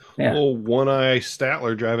Yeah. Well, One-Eye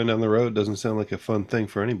Statler driving down the road doesn't sound like a fun thing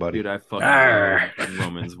for anybody. Dude, I fucking Arr. love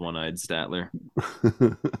Roman's one-eyed Statler.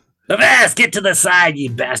 Avast, get to the side,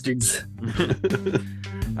 you bastards.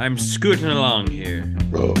 I'm scooting along here.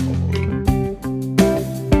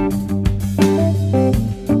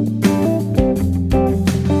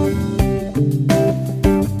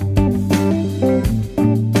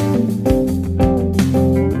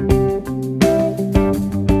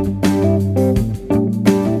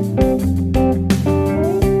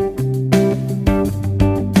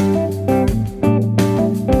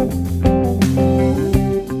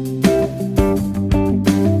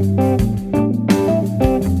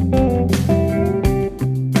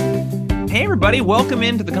 Welcome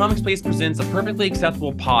into the Comics Place Presents a Perfectly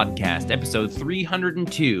Acceptable Podcast, episode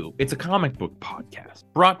 302. It's a comic book podcast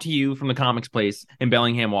brought to you from the Comics Place in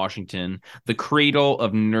Bellingham, Washington, the cradle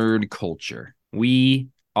of nerd culture. We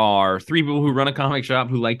are three people who run a comic shop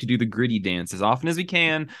who like to do the gritty dance as often as we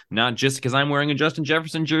can, not just because I'm wearing a Justin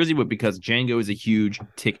Jefferson jersey, but because Django is a huge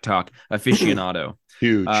TikTok aficionado.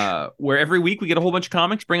 Huge. Where every week we get a whole bunch of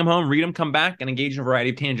comics, bring them home, read them, come back, and engage in a variety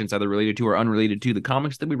of tangents, either related to or unrelated to the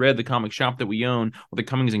comics that we read, the comic shop that we own, or the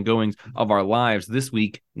comings and goings of our lives. This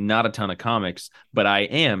week, not a ton of comics, but I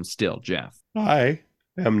am still Jeff. I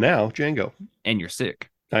am now Django. And you're sick.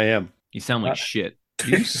 I am. You sound like shit.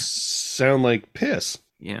 You sound like piss.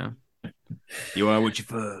 Yeah. You are what you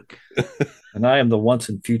fuck. And I am the once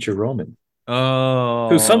and future Roman. Oh.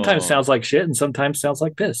 Who sometimes sounds like shit and sometimes sounds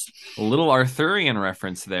like piss. A little Arthurian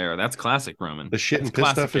reference there. That's classic, Roman. The shit That's and piss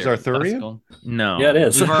stuff is Arthurian? No. Yeah, it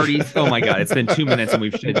is. We've already, oh my God, it's been 2 minutes and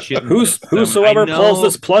we've said shit. Whosoever pulls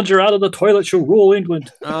this plunger out of the toilet shall rule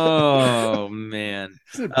England. Oh, man.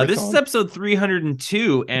 This is episode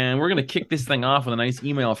 302, and we're going to kick this thing off with a nice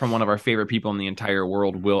email from one of our favorite people in the entire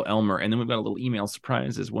world, Will Elmer. And then we've got a little email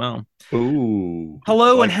surprise as well. Ooh.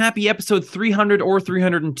 Hello and happy episode 300 or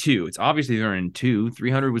 302. It's obviously 302.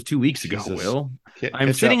 300 was 2 weeks ago, Jesus. Will.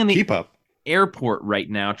 I'm sitting in the airport right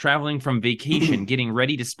now, traveling from vacation, getting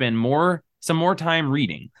ready to spend some more time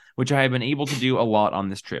reading, which I have been able to do a lot on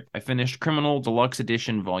this trip. I finished Criminal Deluxe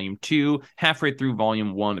Edition Volume 2, halfway through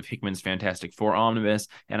Volume 1 of Hickman's Fantastic Four Omnibus,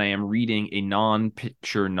 and I am reading a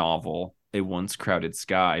non-picture novel, A Once Crowded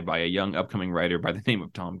Sky, by a young upcoming writer by the name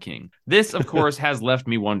of Tom King. This, of course, has left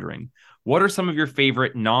me wondering, what are some of your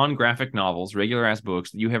favorite non-graphic novels, regular-ass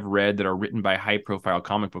books that you have read that are written by high-profile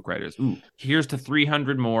comic book writers? Ooh, here's to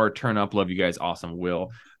 300 more. Turn up. Love you guys. Awesome,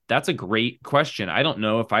 Will. That's a great question. I don't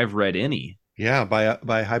know if I've read any. Yeah,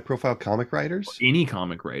 by high-profile comic writers. Any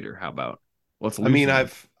comic writer? How about?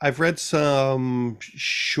 I've read some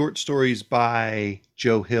short stories by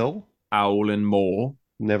Joe Hill. Alan Moore.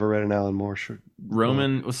 Never read an Alan Moore short.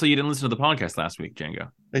 Roman. Well, so you didn't listen to the podcast last week,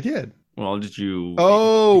 Django? I did. Well, did you?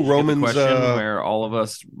 Oh, did you Roman's question where all of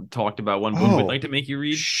us talked about one book we'd like to make you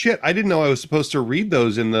read. Shit, I didn't know I was supposed to read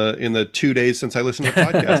those in the 2 days since I listened to the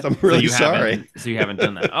podcast. I'm really sorry. So you haven't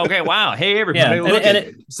done that. Okay, wow. Hey,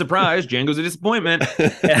 everybody! Surprise! Django's a disappointment.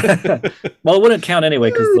 Well, it wouldn't count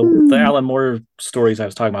anyway because the Alan Moore stories I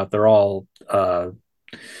was talking about, they're all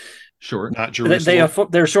short. Not Jerusalem.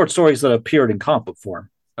 They're short stories that appeared in comic book form.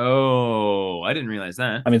 Oh, I didn't realize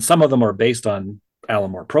that. I mean, some of them are based on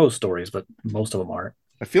Alan Moore prose stories, but most of them aren't.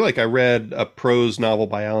 I feel like I read a prose novel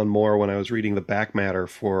by Alan Moore when I was reading the back matter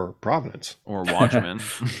for Providence. Or Watchmen.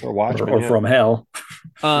 or From Hell.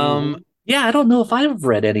 Yeah, I don't know if I've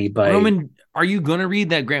read any by... Roman, are you going to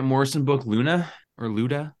read that Grant Morrison book, Luna? Or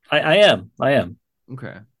Luda? I am.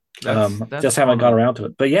 Okay. That's just haven't gone around to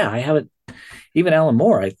it. But yeah, I haven't... Even Alan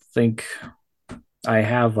Moore, I think I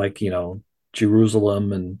have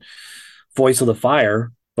Jerusalem and Voice of the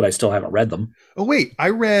Fire, but I still haven't read them. Oh wait, I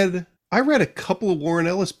read a couple of Warren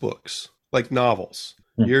Ellis books, like novels,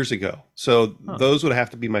 years ago. So those would have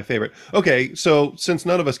to be my favorite. Okay, so since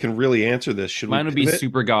none of us can really answer this, Mine would be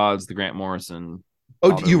Super Gods, the Grant Morrison.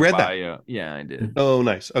 Oh, you read that? Yeah, I did. Oh,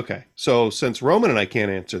 nice. Okay, so since Roman and I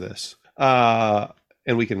can't answer this,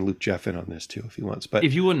 and we can loop Jeff in on this too if he wants. But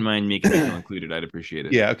if you wouldn't mind making it included, I'd appreciate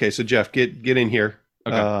it. Yeah. Okay. So Jeff, get in here.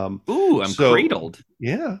 Okay. I'm cradled.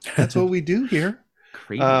 Yeah, that's what we do here.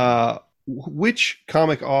 Which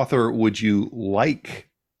comic author would you like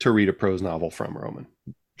to read a prose novel from, Roman?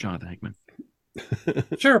 Jonathan Hickman.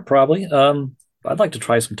 Sure, probably. I'd like to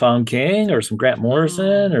try some Tom King or some Grant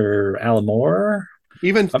Morrison or Alan Moore.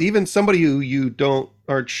 Even somebody who you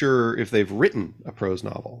aren't sure if they've written a prose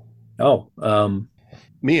novel.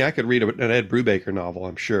 Me, I could read an Ed Brubaker novel,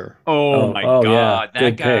 I'm sure. Oh my God. Yeah. That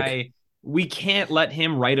Good guy, pick. We can't let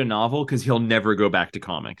him write a novel because he'll never go back to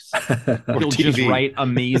comics. He'll TV. just write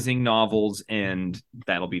amazing novels and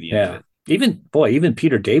that'll be the end of it. Even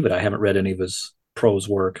Peter David, I haven't read any of his prose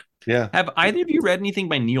work. Yeah. Have either of you read anything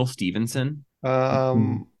by Neil Stephenson?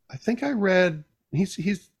 I think I read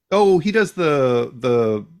he does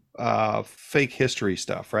the fake history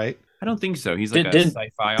stuff, right? I don't think so. He's like a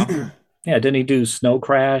sci-fi author. Yeah, didn't he do Snow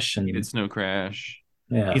Crash? He did Snow Crash.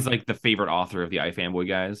 Yeah. He's like the favorite author of the iFanboy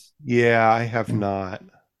guys. Yeah, I have not.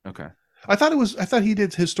 Okay. I thought he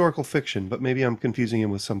did historical fiction, but maybe I'm confusing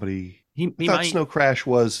him with somebody. I thought Snow Crash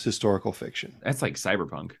was historical fiction. That's like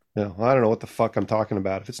cyberpunk. No, I don't know what the fuck I'm talking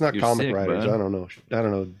about. If it's not comic writers, bud. I don't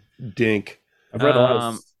know. Dink. I've read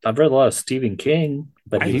a lot of Stephen King,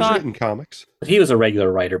 but he's written comics. But he was a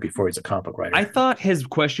regular writer before he's a comic book writer. I thought his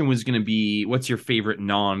question was going to be, "What's your favorite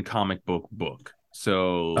non-comic book?"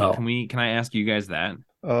 So can I ask you guys that?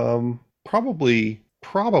 Probably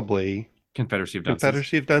Confederacy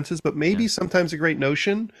of Dunces, but maybe sometimes A Great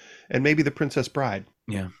Notion, and maybe The Princess Bride.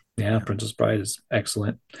 Yeah, Princess Bride is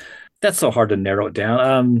excellent. That's so hard to narrow it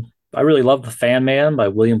down. I really love The Fan Man by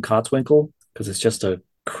William Kotzwinkle because it's just a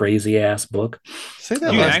crazy ass book. Say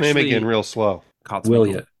that last name again real slow.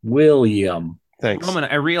 William. Thanks. Roman,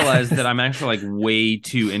 I realized that I'm actually like way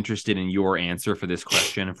too interested in your answer for this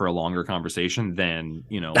question for a longer conversation than,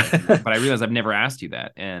 but I realize I've never asked you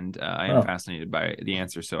that. And I am fascinated by the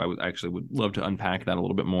answer. So I would love to unpack that a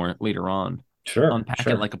little bit more later on. Sure. Unpack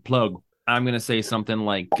it like a plug. I'm going to say something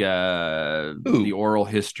like the oral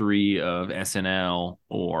history of SNL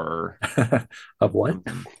or... Of what?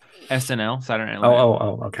 SNL, Saturday Night Live.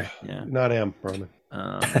 Oh, okay. Yeah. Not Roman.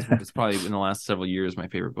 It's probably in the last several years my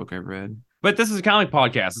favorite book I've read. But this is a comic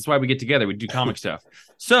podcast. That's why we get together. We do comic stuff.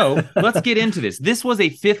 So let's get into this. This was a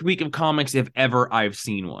 5th week of comics if ever I've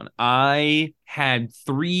seen one. I had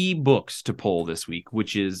 3 books to pull this week,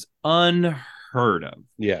 which is unheard of.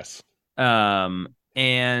 Yes.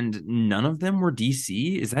 And none of them were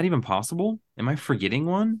DC. Is that even possible? Am I forgetting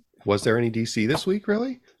one? Was there any DC this week,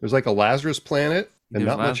 really? There's like a Lazarus Planet and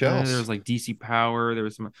not much else. There was like DC Power. There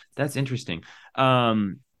was some. That's interesting. I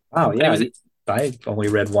only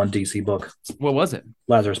read one DC book. What was it?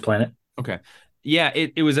 Lazarus Planet. Okay. Yeah,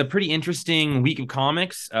 it was a pretty interesting week of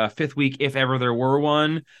comics. 5th week, if ever there were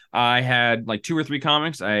one. I had like 2 or 3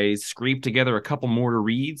 comics. I scraped together a couple more to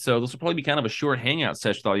read. So this will probably be kind of a short hangout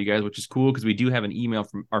session with all you guys, which is cool because we do have an email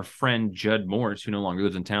from our friend Judd Morris, who no longer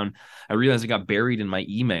lives in town. I realized it got buried in my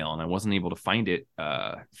email and I wasn't able to find it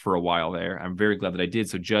for a while there. I'm very glad that I did.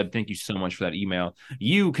 So Judd, thank you so much for that email.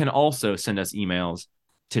 You can also send us emails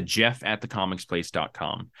to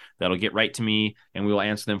jeff@thecomicsplace.com. That'll get right to me, and we will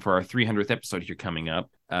answer them for our 300th episode here coming up.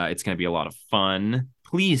 It's going to be a lot of fun.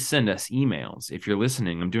 Please send us emails. If you're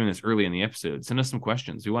listening, I'm doing this early in the episode. Send us some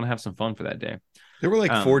questions. We want to have some fun for that day. There were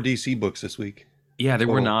like 4 DC books this week. Yeah, there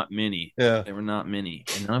were not many. Yeah. There were not many.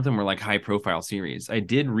 And none of them were like high-profile series. I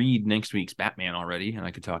did read next week's Batman already, and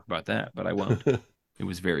I could talk about that, but I won't. It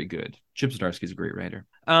was very good. Chip Zdarsky is a great writer.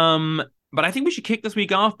 But I think we should kick this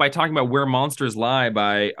week off by talking about Where Monsters Lie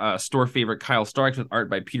by store favorite Kyle Starks with art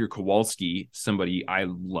by Peter Kowalski, somebody I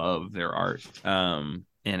love their art. And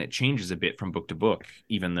it changes a bit from book to book,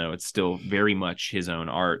 even though it's still very much his own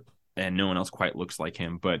art and no one else quite looks like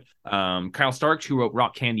him. But Kyle Starks, who wrote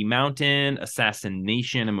Rock Candy Mountain,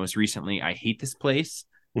 Assassination, and most recently, I Hate This Place.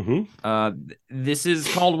 Mm-hmm. This is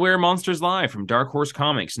called Where Monsters Lie from Dark Horse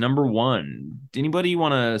Comics, #1. Anybody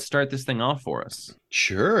want to start this thing off for us?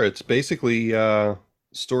 Sure. It's basically a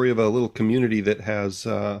story of a little community that has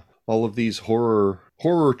all of these horror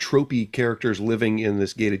tropey characters living in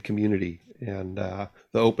this gated community. And the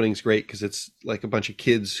opening's great because it's like a bunch of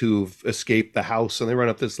kids who've escaped the house, and they run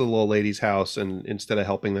up this little old lady's house, and instead of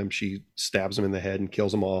helping them, she stabs them in the head and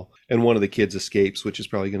kills them all. And one of the kids escapes, which is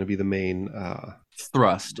probably going to be the main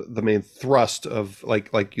thrust. The main thrust of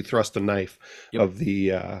like you thrust a knife of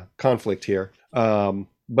the conflict here.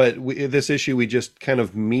 But this issue, we just kind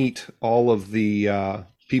of meet all of the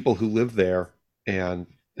people who live there, and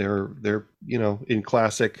they're in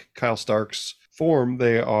classic Kyle Starks form.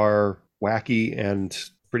 They are wacky and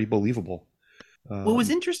pretty believable. What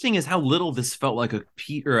was interesting is how little this felt like a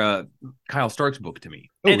Kyle Starks book to me.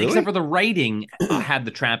 Oh, really? Except for the writing had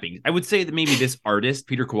the trappings. I would say that maybe this artist,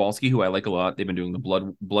 Peter Kowalski, who I like a lot, they've been doing the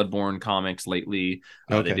Bloodborne comics lately.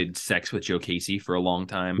 They did Sex with Joe Casey for a long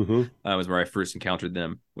time. Mm-hmm. Was where I first encountered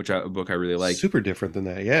them, a book I really like. Super different than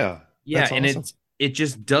that, yeah. Yeah, that's and awesome. it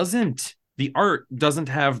just doesn't. The art doesn't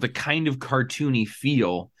have the kind of cartoony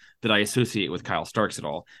feel that I associate with Kyle Starks at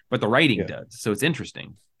all, but the writing does. So it's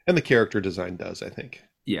interesting. And the character design does, I think.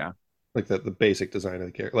 Yeah. Like the basic design of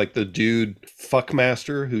the character. Like the dude,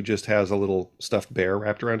 Fuckmaster, who just has a little stuffed bear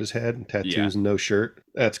wrapped around his head and tattoos and no shirt.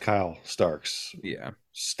 That's Kyle Starks. Yeah.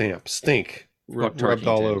 Stamp. Stink. Rubbed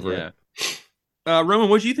all over it. Roman,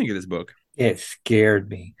 what do you think of this book? It scared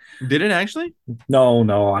me. Did it actually?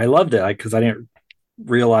 No, I loved it because I didn't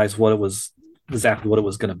realize what it was exactly what it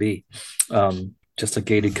was going to be. Just a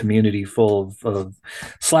gated community full of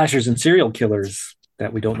slashers and serial killers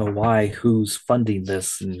that we don't know why, who's funding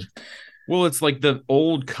this, and Well, it's like the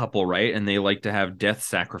old couple, right? And they like to have death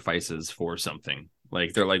sacrifices for something.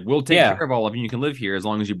 Like they're like, we'll take care of all of you. You can live here as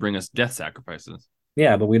long as you bring us death sacrifices.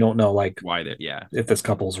 Yeah, but we don't know like why that. Yeah, if this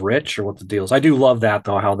couple's rich or what the deal is. I do love that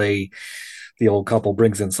though, how the old couple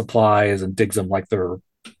brings in supplies and digs them like they're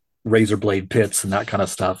razor blade pits and that kind of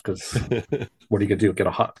stuff. Because what are you gonna do? Get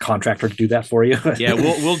a contractor to do that for you? Yeah,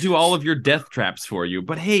 we'll do all of your death traps for you.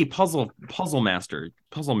 But hey, puzzle master,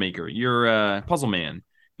 puzzle maker, you're puzzle man.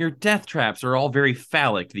 Your death traps are all very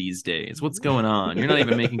phallic these days. What's going on? You're not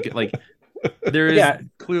even making like there is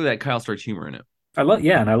clearly that Kyle Starks humor in it. I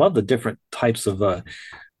love the different types of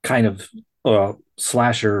kind of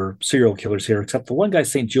slasher serial killers here. Except the one guy,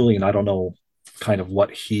 St. Julian, I don't know kind of what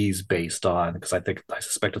he's based on because I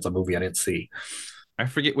suspect it's a movie I didn't see. I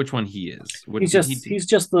forget which one he is. He's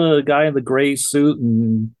just the guy in the gray suit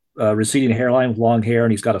and receding hairline with long hair,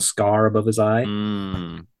 and he's got a scar above his eye.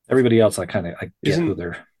 Everybody else, I get who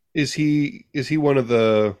they're. Is he one of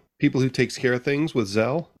the people who takes care of things with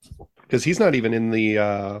Zell? Because he's not even in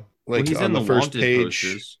the he's on the first page.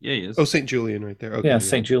 Posters. Yeah, he is. Oh, St. Julian right there. Okay, yeah,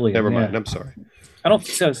 St. Julian. Never mind. I'm sorry. I don't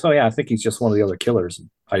so yeah, I think he's just one of the other killers.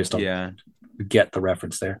 I just don't get the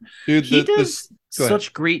reference there. Dude, he does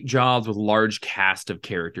such great jobs with large cast of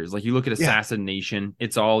characters. Like you look at Assassination,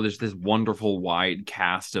 it's all there's this wonderful wide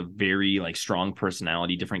cast of very like strong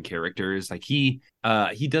personality, different characters. Like he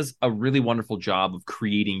does a really wonderful job of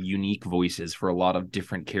creating unique voices for a lot of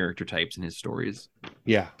different character types in his stories.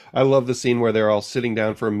 Yeah. I love the scene where they're all sitting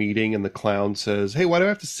down for a meeting and the clown says, "Hey, why do I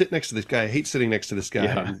have to sit next to this guy? I hate sitting next to this guy."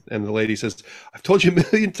 Yeah. And the lady says, "I've told you a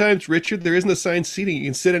million times, Richard, there isn't assigned seating. You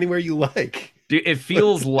can sit anywhere you like." Dude, it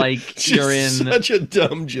feels like you're in such a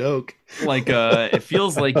dumb joke. Like it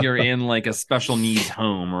feels like you're in like a special needs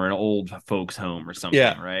home or an old folks home or something,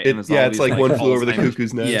 right? It's like One Flew Over the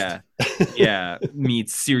Cuckoo's Nest. Yeah,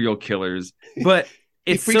 meets serial killers. But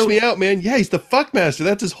it freaks me out, man. Yeah, he's the fuckmaster.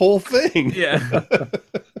 That's his whole thing. Yeah.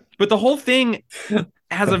 But the whole thing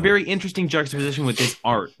has a very interesting juxtaposition with this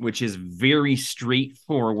art, which is very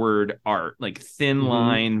straightforward art, like thin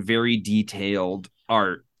line, very detailed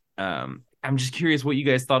art. I'm just curious what you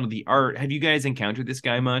guys thought of the art. Have you guys encountered this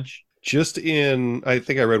guy much? Just I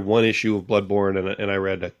think I read one issue of Bloodborne and I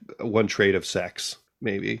read one trade of Sex,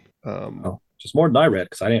 maybe. Just more than I read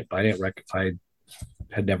because I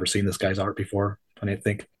had never seen this guy's art before. I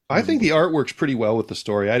think the artwork's pretty well with the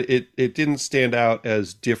story. It didn't stand out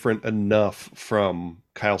as different enough from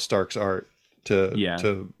Kyle Stark's art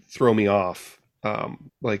to throw me off.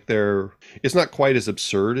 It's not quite as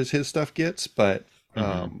absurd as his stuff gets, but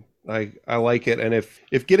I like it, and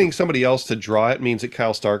if getting somebody else to draw it means that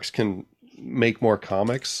Kyle Starks can make more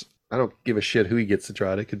comics, I don't give a shit who he gets to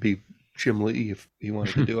draw it. It could be Jim Lee if he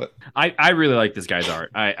wanted to do it. I really like this guy's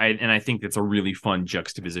art. I think it's a really fun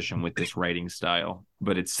juxtaposition with this writing style.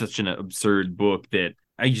 But it's such an absurd book that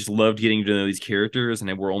I just loved getting to know these characters,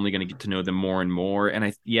 and we're only going to get to know them more and more.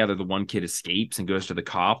 And the one kid escapes and goes to the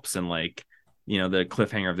cops, and like. The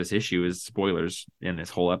cliffhanger of this issue is spoilers in this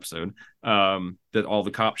whole episode, that all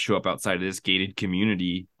the cops show up outside of this gated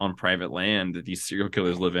community on private land that these serial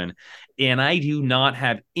killers live in. And I do not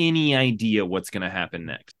have any idea what's going to happen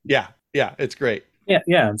next. Yeah. It's great.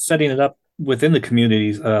 Yeah. And setting it up within the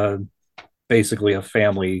communities, basically a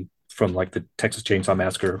family from like the Texas Chainsaw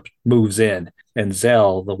Massacre moves in, and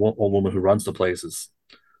Zell, the old woman who runs the place, is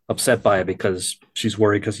upset by it because she's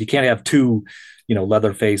worried because you can't have two,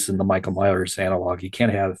 Leatherface and the Michael Myers analog. You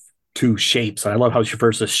can't have two shapes. And I love how she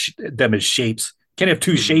refers to them as shapes. Can't have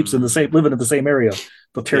two shapes living in the same area.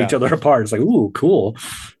 They'll tear each other apart. It's like, ooh, cool.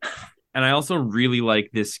 And I also really like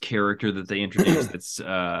this character that they introduced. It's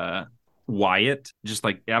Wyatt. Just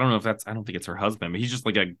like I don't think it's her husband, but he's just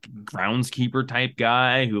like a groundskeeper type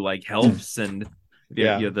guy who like helps and.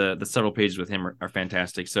 The several pages with him are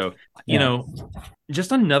fantastic. So,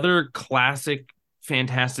 just another classic,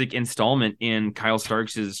 fantastic installment in Kyle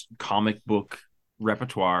Starks' comic book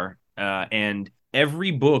repertoire. And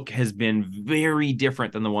every book has been very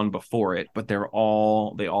different than the one before it, but they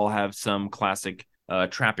all have some classic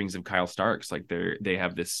trappings of Kyle Starks. Like they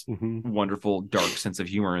have this wonderful dark sense of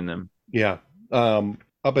humor in them. Yeah. I'll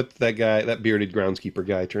bet that bearded groundskeeper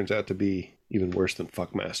guy turns out to be even worse than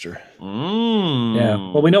Fuckmaster.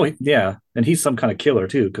 Yeah. Well, we know. And he's some kind of killer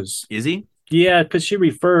too. Because is he? Yeah, because he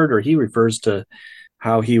refers to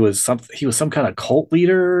how he was some kind of cult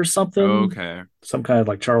leader or something. Okay. Some kind of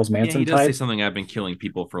like Charles Manson he does type. say something. I've been killing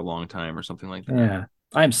people for a long time or something like that. Yeah.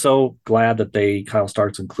 I'm so glad that Kyle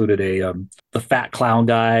Starks included the fat clown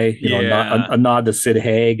guy, Yeah. a nod to Sid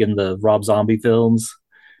Haig in the Rob Zombie films.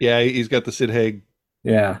 Yeah, he's got the Sid Haig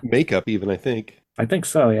Yeah, makeup even, I think. I think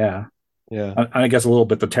so. Yeah, Yeah. I guess a little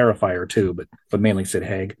bit the Terrifier too, but mainly Sid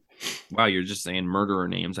Haig. Wow, you're just saying murderer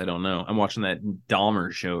names. I don't know. I'm watching that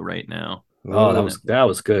Dahmer show right now. Oh, Oh, that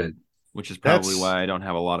was good. Which is probably that's why I don't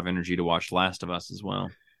have a lot of energy to watch Last of Us as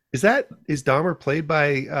well. is Dahmer played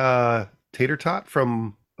by Tater Tot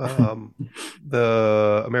from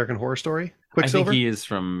the American Horror Story? I Quicksilver? think he is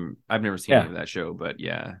from. I've never seen any of that show, but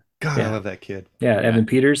yeah. God, Yeah. I love that kid. Yeah, Evan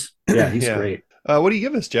Peters. Yeah, he's Yeah. great. What do you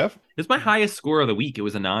give us, Jeff? It's my highest score of the week. It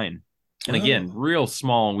was a 9. And again, real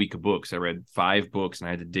small week of books. I read 5 books and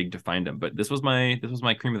I had to dig to find them. But this was my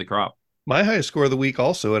cream of the crop. My highest score of the week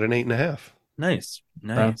also at an 8.5. Nice.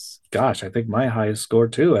 Gosh, I think my highest score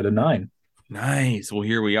too at a 9. Nice. Well,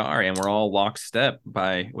 here we are, and we're all lockstep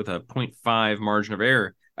with a 0.5 margin of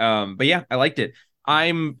error. But yeah, I liked it.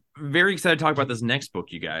 I'm very excited to talk about this next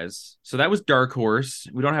book, you guys. So that was Dark Horse.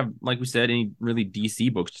 We don't have, like we said, any really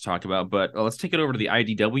DC books to talk about, but let's take it over to the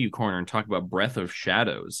IDW corner and talk about Breath of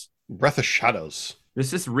Shadows. Breath of Shadows.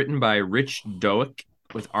 This is written by Rich Douek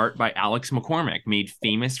with art by Alex McCormack, made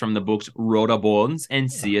famous from the books Rhoda Bones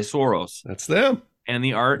and Cia Soros. That's them. And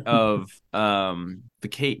the art of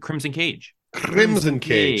Crimson Cage. Crimson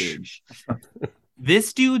Cage.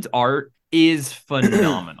 This dude's art is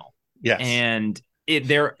phenomenal. Yes. And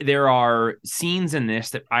there are scenes in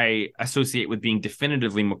this that I associate with being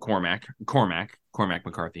definitively Alex McCormack,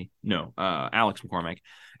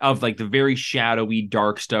 of like the very shadowy,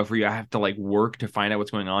 dark stuff where you have to like work to find out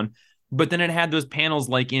what's going on. But then it had those panels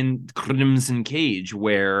like in Crimson Cage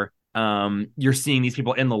where you're seeing these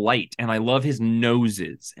people in the light, and I love his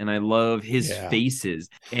noses and I love his faces,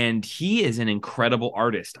 and he is an incredible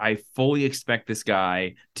artist. I fully expect this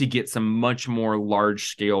guy to get some much more large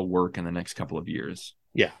scale work in the next couple of years.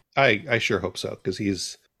 Yeah, I sure hope so, because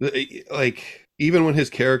he's like, even when his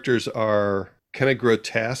characters are kind of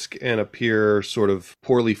grotesque and appear sort of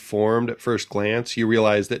poorly formed at first glance, you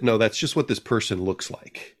realize that no, that's just what this person looks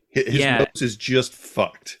like. His nose is just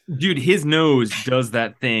fucked. Dude, his nose does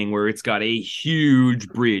that thing where it's got a huge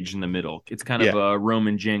bridge in the middle. It's kind of a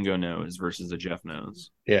Roman Django nose versus a Jeff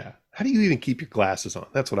nose. Yeah. How do you even keep your glasses on?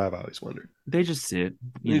 That's what I've always wondered. They just sit.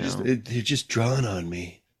 They're just drawn on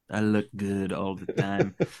me. I look good all the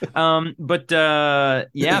time.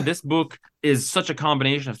 This book is such a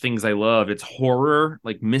combination of things I love. It's horror,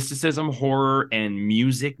 like mysticism, horror, and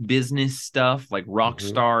music business stuff, like rock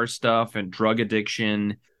star stuff and drug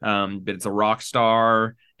addiction. But it's a rock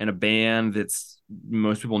star and a band that's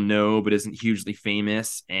most people know but isn't hugely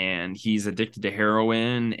famous, and he's addicted to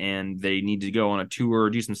heroin, and they need to go on a tour,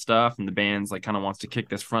 do some stuff, and the band's like kind of wants to kick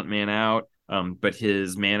this front man out. But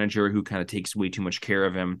his manager, who kind of takes way too much care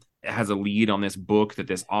of him, has a lead on this book that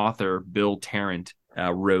this author, Bill Tarrant,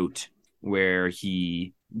 wrote, where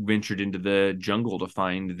he ventured into the jungle to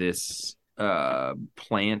find this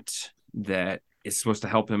plant that is supposed to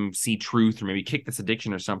help him see truth or maybe kick this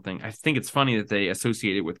addiction or something. I think it's funny that they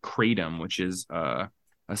associate it with kratom, which is a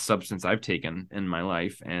substance I've taken in my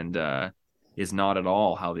life, and is not at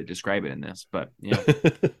all how they describe it in this. But yeah.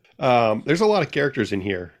 There's a lot of characters in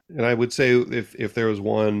here, and I would say if there was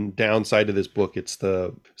one downside to this book, it's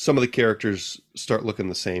some of the characters start looking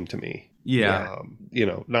the same to me. Yeah.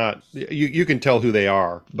 Not you can tell who they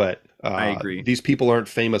are, but I agree. These people aren't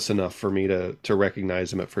famous enough for me to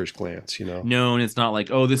recognize them at first glance, No, and it's not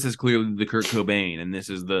like, oh, this is clearly the Kurt Cobain, and this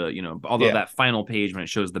is the, although that final page when it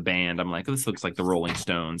shows the band, I'm like, this looks like the Rolling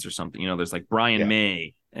Stones or something. There's like Brian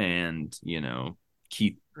May and,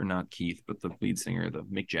 Keith, or not Keith, but the lead singer, the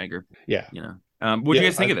Mick Jagger. Yeah. What do you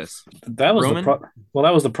guys think of this? That was Roman?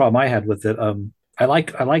 that was the problem I had with it.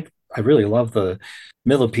 I really love the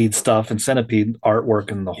Millipede stuff and Centipede artwork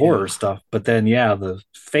and the horror stuff. But then, the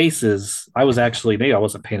faces, I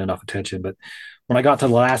wasn't paying enough attention. But when I got to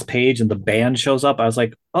the last page and the band shows up, I was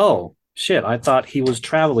like, oh, shit, I thought he was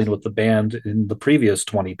traveling with the band in the previous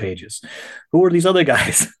 20 pages. Who are these other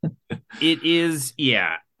guys? It is,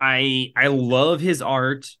 I love his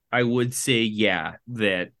art. I would say,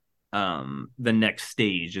 that the next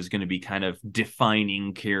stage is going to be kind of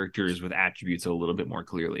defining characters with attributes a little bit more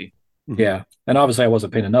clearly. Yeah. And obviously I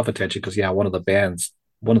wasn't paying enough attention because one of the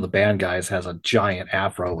band guys has a giant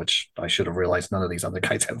afro, which I should have realized none of these other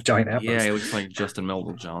guys have giant afros. Yeah, he looks like Justin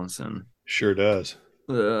Melville Johnson. Sure does.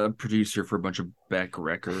 Producer for a bunch of Beck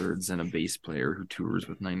records and a bass player who tours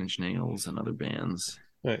with Nine Inch Nails and other bands.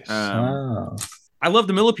 Nice. I love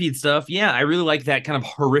the Millipede stuff. Yeah, I really like that kind of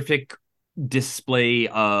horrific display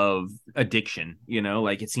of addiction,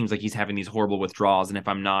 like it seems like he's having these horrible withdrawals, and if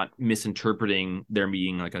I'm not misinterpreting there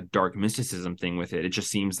being like a dark mysticism thing with it, it just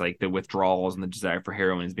seems like the withdrawals and the desire for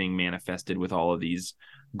heroin is being manifested with all of these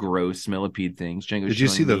gross millipede things. Did you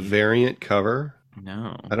see the variant cover?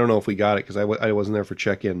 No, I don't know if we got it because I wasn't there for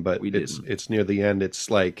check-in, but it's near the end. It's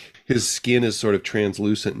like his skin is sort of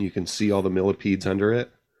translucent and you can see all the millipedes under it.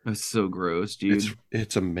 That's so gross, dude.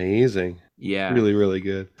 It's amazing. Yeah. Really, really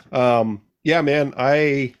good. Yeah, man,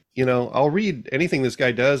 I'll read anything this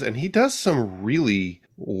guy does, and he does some really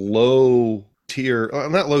low tier,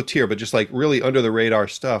 not low tier, but just like really under the radar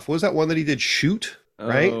stuff. What was that one that he did? Shoot,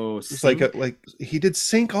 right? Oh, it's like he did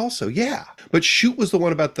Sync also. Yeah. But Shoot was the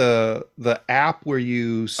one about the app where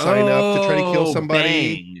you sign up to try to kill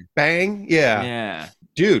somebody. Bang. Yeah. Yeah.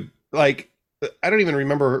 Dude, like, I don't even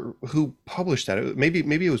remember who published that. Maybe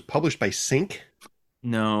it was published by Sync.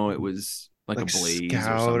 No, it was like a Blaze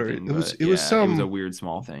Scout or something. It was a weird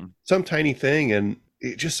small thing. Some tiny thing, and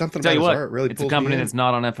it just something about his art really. It's a company that's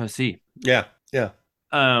not on FOC. Yeah.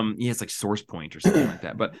 It's like Source Point or something like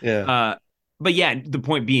that. But yeah. But yeah, the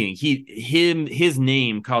point being, his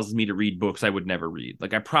name causes me to read books I would never read.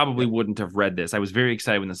 Like I probably wouldn't have read this. I was very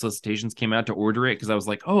excited when the solicitations came out to order it because I was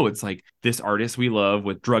like, oh, it's like this artist we love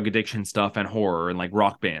with drug addiction stuff and horror and like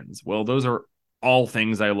rock bands. Well, those are all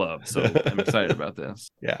things I love, so I'm excited about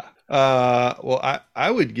this. Yeah. Well,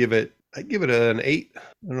 I would give it. I'd give it an 8. I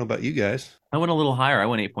don't know about you guys. I went a little higher. I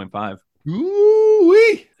went 8.5.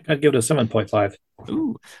 Ooh-wee. I'd give it a 7.5.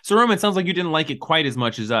 Ooh. So Roman, it sounds like you didn't like it quite as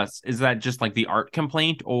much as us. Is that just like the art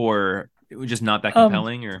complaint, or it was just not that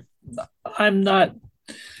compelling? Or I'm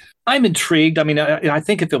intrigued. I mean, I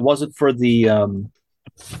think if it wasn't for the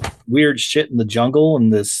weird shit in the jungle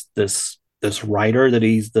and this writer that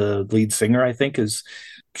he's the lead singer, I think is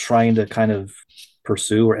trying to kind of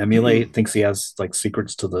pursue or emulate, thinks he has like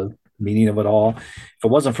secrets to the meaning of it all. If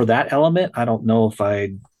it wasn't for that element, I don't know if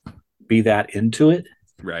I'd be that into it.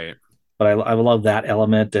 Right. But I love that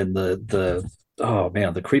element and the oh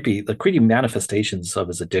man, the creepy manifestations of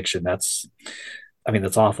his addiction. That's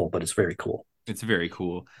awful, but it's very cool. It's very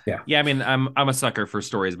cool. Yeah. Yeah. I mean, I'm a sucker for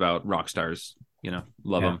stories about rock stars.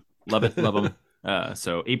 Love them, love it, love them.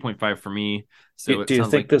 So 8.5 for me. So do you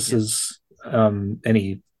think this is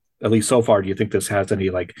any, at least so far, do you think this has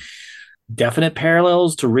any like definite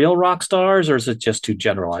parallels to real rock stars, or is it just too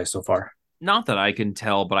generalized so far? Not that I can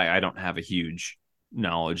tell, but I don't have a huge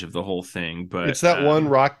knowledge of the whole thing. But it's that one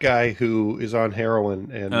rock guy who is on heroin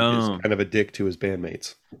and is kind of a dick to his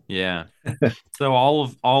bandmates. Yeah. So all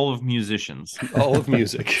of musicians, all of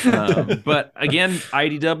music. But again,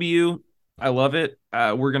 IDW, I love it.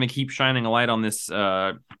 We're gonna keep shining a light on this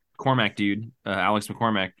Cormac dude, Alex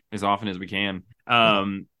McCormack, as often as we can.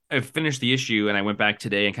 I finished the issue and I went back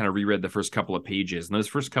today and kind of reread the first couple of pages. And those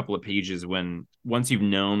first couple of pages, once you've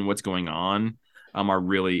known what's going on, are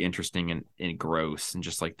really interesting and gross. And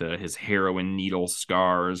just like his heroin needle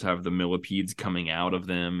scars have the millipedes coming out of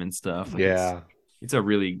them and stuff. Like it's a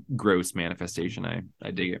really gross manifestation.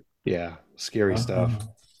 I dig it. Yeah. Scary stuff.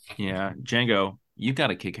 Yeah. Django, you got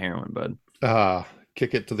to kick heroin, bud.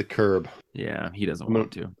 Kick it to the curb. Yeah. He doesn't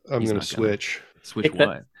want to. I'm going to switch. Switch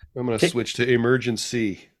what? I'm going to switch to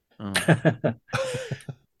emergency. Oh.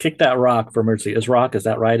 Kick that rock for emergency. Is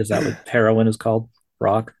that right? Is that what heroin is called?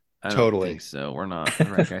 Rock? I don't think so. We're not.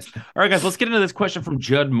 All right, guys. All right, guys. Let's get into this question from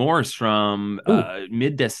Judd Morse from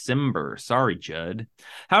mid-December. Sorry, Judd.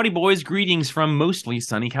 Howdy, boys. Greetings from mostly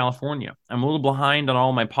sunny California. I'm a little behind on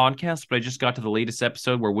all my podcasts, but I just got to the latest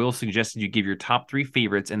episode where Will suggested you give your top 3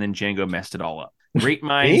 favorites, and then Django messed it all up. Great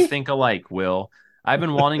minds think alike, Will. I've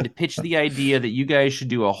been wanting to pitch the idea that you guys should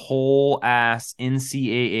do a whole ass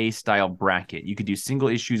NCAA style bracket. You could do single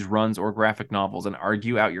issues, runs, or graphic novels and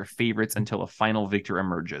argue out your favorites until a final victor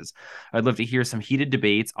emerges. I'd love to hear some heated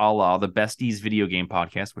debates a la the Besties video game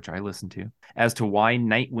podcast, which I listen to, as to why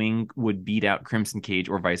Nightwing would beat out Crimson Cage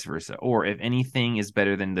or vice versa, or if anything is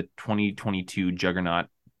better than the 2022 Juggernaut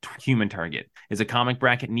Human Target. Is a comic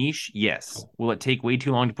bracket niche? Yes. Will it take way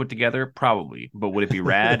too long to put together? Probably. But would it be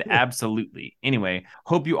rad? Absolutely. Anyway,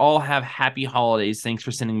 hope you all have happy holidays. Thanks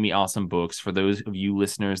for sending me awesome books. For those of you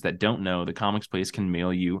listeners that don't know, the Comics Place can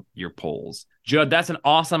mail you your polls. Judd, that's an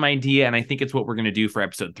awesome idea, and I think it's what we're going to do for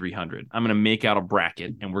episode 300. I'm going to make out a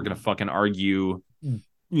bracket, and we're going to fucking argue,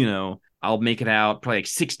 I'll make it out probably like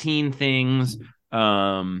 16 things.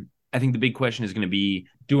 I think the big question is going to be,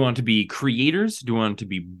 do we want to be creators? Do we want to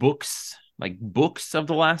be books? Like books of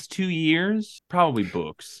the last 2 years? Probably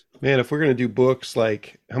books. Man, if we're going to do books,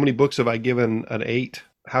 like how many books have I given an 8?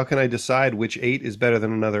 How can I decide which 8 is better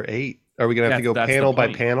than another 8? Are we going to have to go panel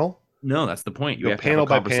by panel? No, that's the point. You Go have to have a panel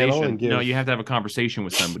by panel conversation. and give... No, you have to have a conversation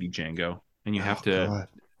with somebody, Django, and you have to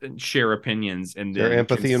share opinions. And is there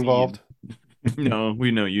empathy involved? No,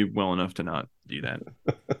 we know you well enough to not do that.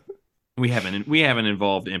 We haven't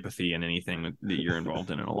involved empathy in anything that you're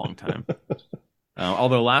involved in a long time.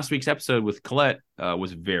 Although last week's episode with Colette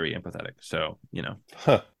was very empathetic. So,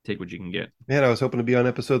 take what you can get. Man, I was hoping to be on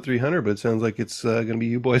episode 300, but it sounds like it's going to be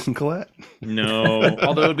you boys and Colette. No,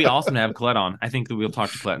 although it would be awesome to have Colette on. I think that we'll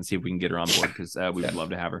talk to Colette and see if we can get her on board, because we would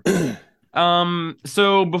love to have her.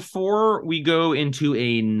 So before we go into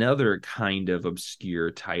another kind of obscure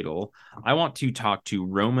title, I want to talk to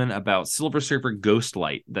Roman about Silver Surfer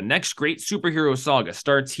Ghostlight. The next great superhero saga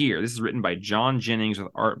starts here. This is written by John Jennings with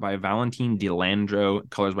art by Valentin DeLandro,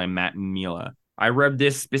 colors by Matt Mila. I read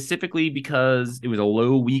this specifically because it was a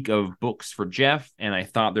low week of books for Jeff, and I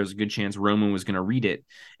thought there's a good chance Roman was going to read it.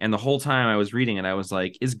 And the whole time I was reading it, I was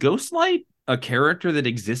like, is Ghostlight a character that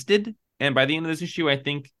existed? And by the end of this issue, I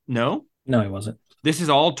think, no. No, he wasn't. This is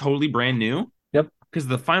all totally brand new. Yep. Because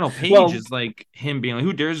the final page is like him being like,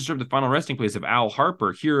 who dares to serve the final resting place of Al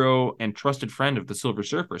Harper, hero and trusted friend of the Silver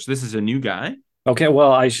Surfer. So this is a new guy. Okay,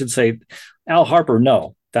 well, I should say Al Harper,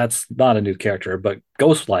 no, that's not a new character, but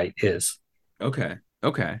Ghostlight is. Okay.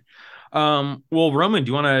 Well, Roman, do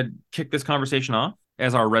you want to kick this conversation off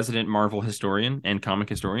as our resident Marvel historian and comic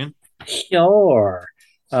historian? Sure.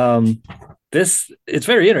 It's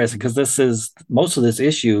very interesting because this is most of this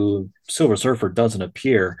issue. Silver Surfer doesn't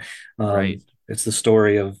appear. Right. It's the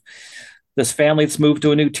story of this family that's moved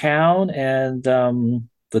to a new town, and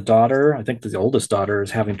the daughter, I think the oldest daughter,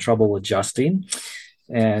 is having trouble adjusting,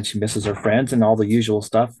 and she misses her friends and all the usual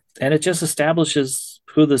stuff. And it just establishes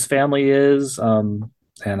who this family is. And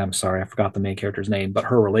I'm sorry, I forgot the main character's name, but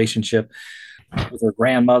her relationship with her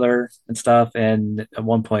grandmother and stuff. And at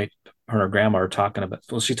one point, her and her grandma are talking about,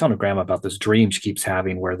 well, she's telling her grandma about this dream she keeps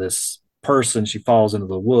having where this person, she falls into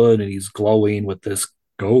the wood and he's glowing with this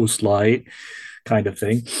ghost light kind of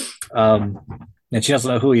thing. And she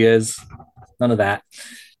doesn't know who he is, none of that.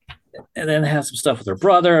 And then has some stuff with her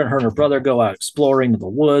brother, and her brother go out exploring in the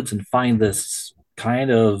woods and find this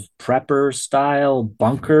kind of prepper style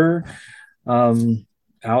bunker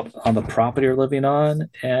out on the property they're living on,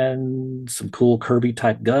 and some cool Kirby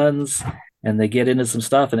type guns. And they get into some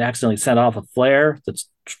stuff and accidentally set off a flare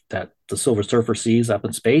that the Silver Surfer sees up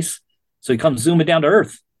in space. So he comes zooming down to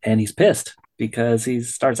Earth, and he's pissed because he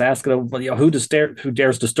starts asking him, who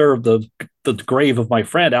dares disturb the grave of my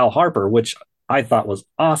friend Al Harper, which I thought was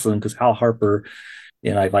awesome because Al Harper,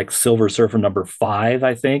 I like Silver Surfer number 5,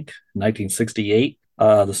 I think, 1968.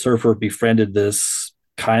 The Surfer befriended this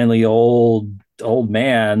kindly old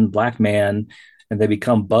man, black man, and they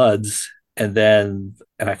become buds. And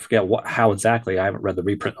I forget how exactly, I haven't read the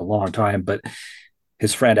reprint in a long time, but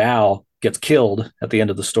his friend Al gets killed at the end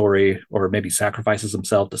of the story, or maybe sacrifices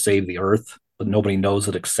himself to save the Earth, but nobody knows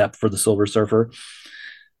it except for the Silver Surfer.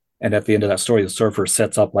 And at the end of that story, the Surfer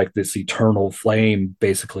sets up like this eternal flame,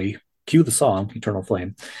 basically, cue the song, Eternal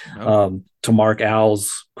Flame, to mark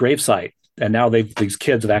Al's gravesite. And now these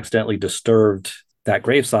kids have accidentally disturbed that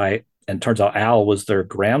gravesite, and turns out Al was their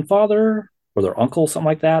grandfather or their uncle, something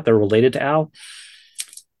like that. They're related to Al.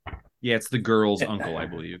 Yeah, it's the girl's uncle, I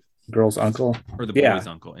believe. Girl's uncle? Or the boy's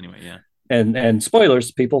uncle, anyway, yeah. And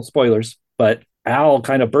spoilers, people, spoilers. But Al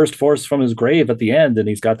kind of burst forth from his grave at the end, and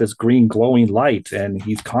he's got this green glowing light, and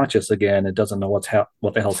he's conscious again and doesn't know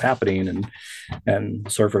what the hell's happening.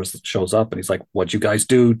 And Surfer shows up, and he's like, "What'd you guys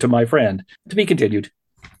do to my friend?" To be continued.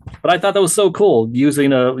 But I thought that was so cool,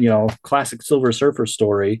 using a classic Silver Surfer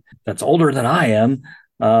story that's older than I am,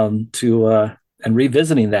 and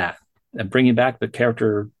revisiting that and bringing back the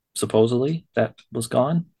character supposedly that was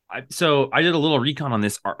gone. So I did a little recon on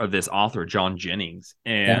this author, John Jennings,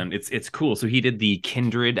 and it's cool. So he did the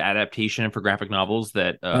Kindred adaptation for graphic novels,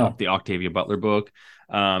 that the Octavia Butler book,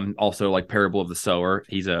 also like Parable of the Sower.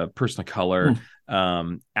 He's a person of color.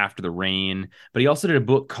 After the Rain, but he also did a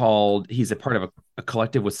book called, he's a part of a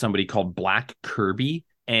collective with somebody called Black Kirby,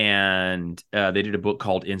 and they did a book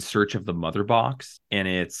called In Search of the Mother Box, and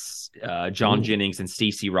it's John Jennings and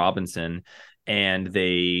Stacey Robinson, and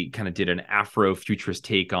they kind of did an Afro-futurist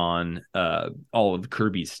take on all of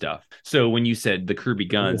Kirby's stuff. So when you said the Kirby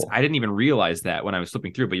guns, I didn't even realize that when I was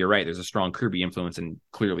flipping through, but you're right, there's a strong Kirby influence, and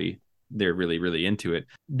clearly they're really, really into it.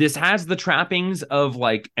 This has the trappings of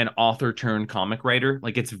like an author turned comic writer.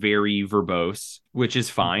 Like, it's very verbose, which is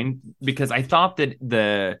fine, because I thought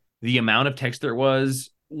that the amount of text there was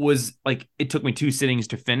like, it took me 2 sittings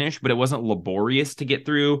to finish, but it wasn't laborious to get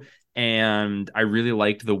through. And I really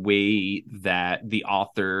liked the way that the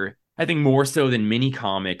author, I think more so than many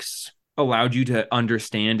comics, allowed you to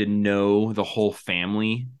understand and know the whole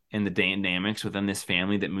family and the dynamics within this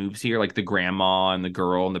family that moves here, like the grandma and the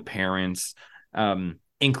girl and the parents.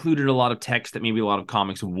 Included a lot of text that maybe a lot of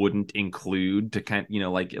comics wouldn't include, to kind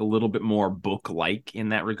of, like a little bit more book-like in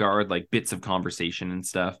that regard, like bits of conversation and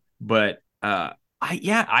stuff. But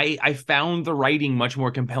I found the writing much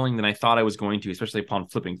more compelling than I thought I was going to, especially upon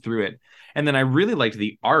flipping through it. And then I really liked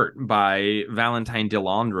the art by Valentine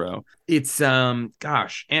Delandro. It's and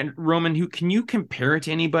Roman, who can you compare it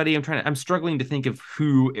to anybody? I'm struggling to think of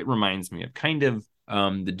who it reminds me of. Kind of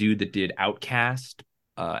the dude that did Outcast,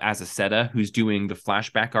 Azaceta, who's doing the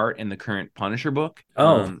flashback art in the current Punisher book.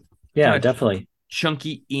 Yeah, definitely.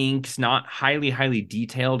 Chunky inks, not highly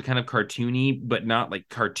detailed, kind of cartoony, but not like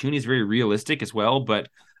cartoony. Is very realistic as well. But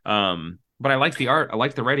I like the art. I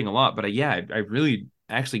like the writing a lot. But I really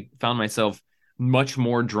actually found myself much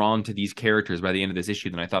more drawn to these characters by the end of this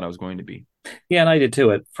issue than I thought I was going to be. Yeah, and I did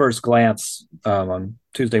too. At first glance, on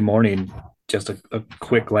Tuesday morning, just a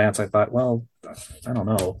quick glance, I thought, well, I don't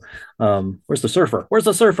know. Where's the surfer?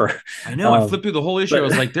 I know. I flipped through the whole issue. I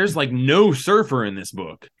was like, there's like no surfer in this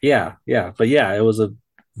book. Yeah. But yeah, it was a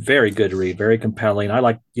very good read, very compelling. I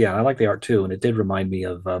like the art too. And it did remind me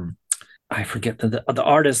of, I forget the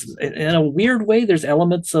artist in a weird way. There's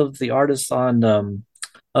elements of the artist on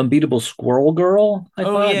Unbeatable Squirrel Girl. I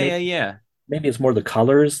thought. Yeah. Maybe it's more the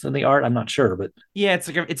colors than the art. I'm not sure, but yeah,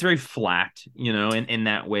 it's very flat, in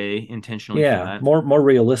that way, intentionally. Yeah, flat. more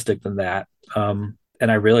realistic than that. And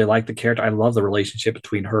I really like the character. I love the relationship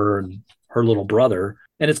between her and her little brother.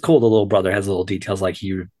 And it's cool. The little brother has little details, like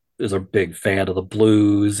he is a big fan of the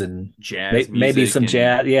blues and jazz, maybe some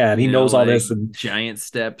jazz. Yeah, and he knows all this. And Giant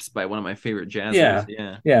Steps by one of my favorite jazzers.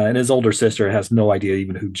 Yeah. And his older sister has no idea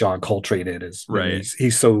even who John Coltrane is. Right.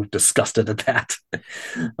 He's so disgusted at that.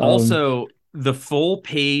 Also, the full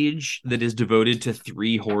page that is devoted to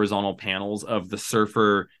 3 horizontal panels of the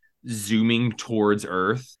surfer zooming towards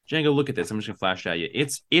Earth. Django, look at this. I'm just gonna flash at you.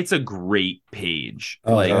 It's a great page.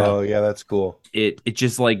 Yeah, that's cool. It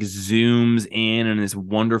just like zooms in this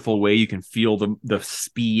wonderful way. You can feel the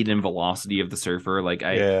speed and velocity of the surfer.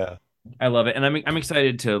 I love it, and I'm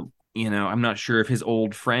excited to. I'm not sure if his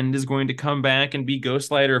old friend is going to come back and be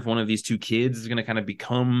Ghostlighter, if one of these 2 kids is going to kind of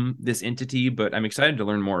become this entity, but I'm excited to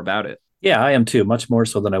learn more about it. Yeah, I am too, much more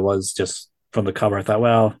so than I was just from the cover. I thought,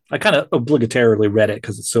 well, I kind of obligatorily read it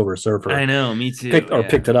because it's Silver Surfer. I know, me too.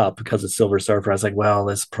 Picked it up because it's Silver Surfer. I was like, well,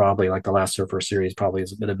 this probably, like the last Surfer series, probably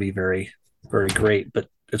isn't going to be very, very great, but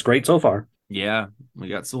it's great so far. Yeah, we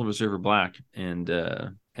got Silver Surfer Black and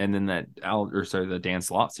then the Dan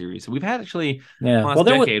Slott series. So we've had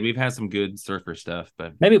decade we've had some good Surfer stuff,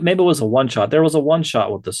 but maybe it was a one shot. There was a one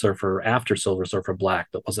shot with the Surfer after Silver Surfer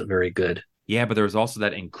Black that wasn't very good. Yeah, but there was also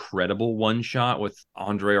that incredible one shot with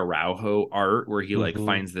Andre Araujo art where he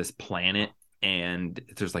finds this planet and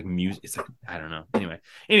there's like music. It's like, I don't know. Anyway,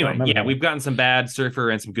 yeah, we've gotten some bad Surfer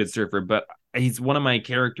and some good Surfer, but he's one of my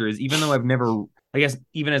characters. Even though I've never, I guess,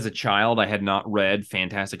 even as a child, I had not read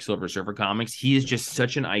Fantastic Silver Surfer comics. He is just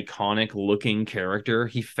such an iconic looking character.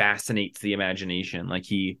 He fascinates the imagination. Like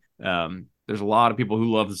there's a lot of people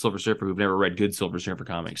who love the Silver Surfer who've never read good Silver Surfer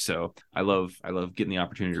comics. So I love getting the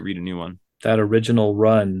opportunity to read a new one. That original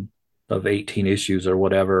run of 18 issues or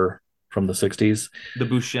whatever from the 60s. The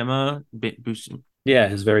Buscema. Yeah,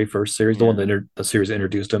 his very first series, the one that the series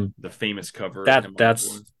introduced him. The famous cover. That's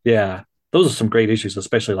those are some great issues,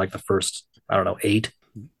 especially like the first, 8.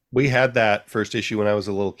 We had that first issue when I was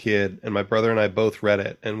a little kid, and my brother and I both read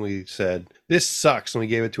it, and we said, this sucks, and we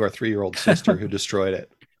gave it to our 3-year-old sister who destroyed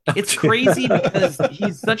it. It's crazy because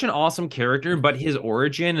he's such an awesome character, but his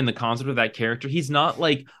origin and the concept of that character, he's not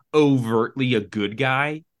like overtly a good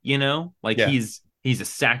guy, he's a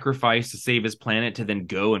sacrifice to save his planet to then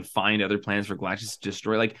go and find other planets for Galactus to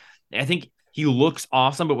destroy. Like, I think he looks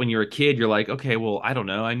awesome, but when you're a kid, you're like, okay, well, I don't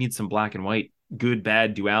know. I need some black and white, good,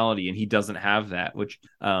 bad duality. And he doesn't have that, which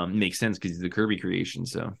makes sense because he's the Kirby creation.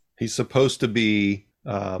 So he's supposed to be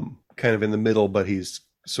kind of in the middle, but he's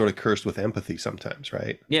sort of cursed with empathy sometimes,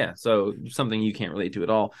 right? Yeah. So something you can't relate to at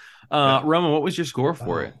all. Roman, what was your score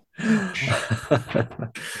for it?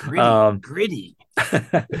 Gritty.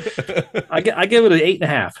 I give it an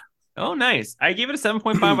 8.5. Oh, nice. I gave it a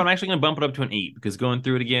 7.5. I'm actually going to bump it up to an 8 because going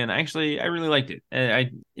through it again, I really liked it.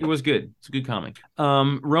 It was good. It's a good comic.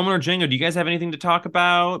 Roman or Django, do you guys have anything to talk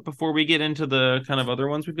about before we get into the kind of other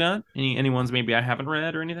ones we've got? Any ones maybe I haven't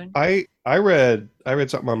read or anything? I read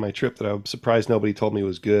something on my trip that I'm surprised nobody told me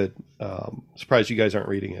was good. Surprised you guys aren't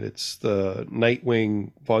reading it. It's the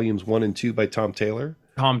Nightwing volumes 1 and 2 by Tom Taylor.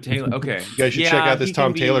 Tom Taylor, okay. You guys should check out this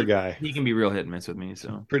Tom Taylor guy. He can be real hit and miss with me,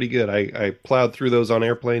 so pretty good. I plowed through those on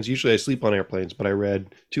airplanes. Usually I sleep on airplanes, but I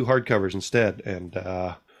read 2 hardcovers instead, and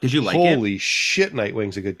Did you like it? Holy shit,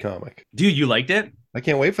 Nightwing's a good comic. Dude, you liked it? I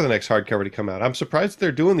can't wait for the next hardcover to come out. I'm surprised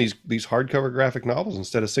they're doing these hardcover graphic novels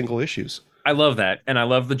instead of single issues. I love that, and I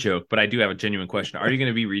love the joke, but I do have a genuine question. Are you going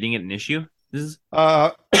to be reading it in issue?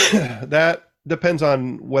 That depends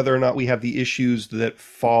on whether or not we have the issues that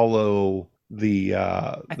follow the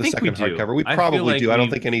second hardcover. We probably do. I don't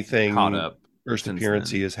think anything caught up first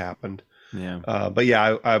appearance has happened. Yeah. But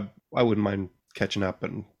yeah, I wouldn't mind catching up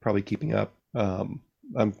and probably keeping up.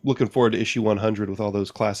 I'm looking forward to issue 100 with all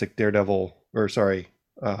those classic Daredevil, Nightwing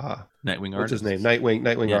what's artists. his name?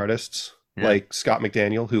 Nightwing artists, like Scott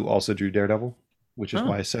McDaniel, who also drew Daredevil, which is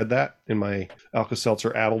why I said that in my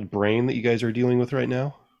Alka-Seltzer addled brain that you guys are dealing with right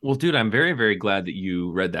now. Well, dude, I'm very, very glad that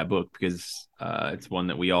you read that book because it's one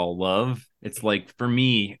that we all love. It's like, for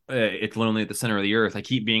me, it's Lonely at the Center of the Earth. I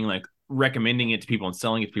keep being like recommending it to people and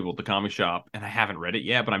selling it to people at the comic shop, and I haven't read it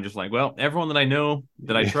yet, but I'm just like, well, everyone that I know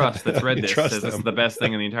that I trust that's read this says this is the best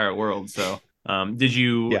thing in the entire world. So do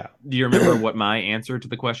you remember what my answer to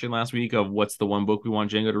the question last week of what's the one book we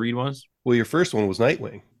want Django to read was? Well, your first one was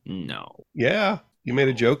Nightwing. No. Yeah, you made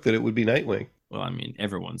a joke that it would be Nightwing. Well, I mean,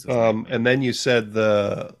 everyone's. And then you said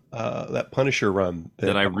that Punisher run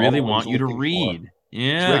that I really want you to read. For.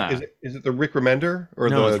 Yeah. Is it the Rick Remender or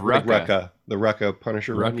no, the Rucka? The Rucka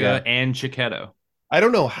Punisher run? Rucka and Chiquetto. I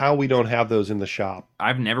don't know how we don't have those in the shop.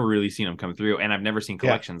 I've never really seen them come through, and I've never seen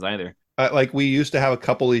collections either. Like we used to have a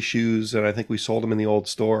couple issues, and I think we sold them in the old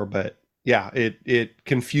store. But yeah, it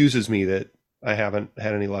confuses me that I haven't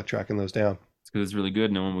had any luck tracking those down. It's because it's really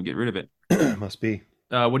good. No one will get rid of it. Must be.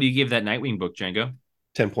 What do you give that Nightwing book, Django?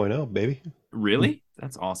 10.0, baby. Really?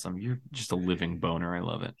 That's awesome. You're just a living boner. I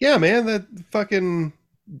love it. Yeah, man. That fucking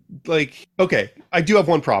okay. I do have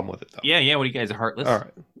one problem with it though. Yeah. What do you guys are Heartless? All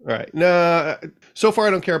right. No, so far I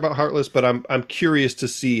don't care about Heartless, but I'm curious to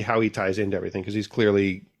see how he ties into everything because he's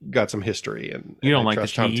clearly got some history. And you don't like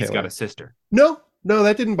the he's got a sister. No,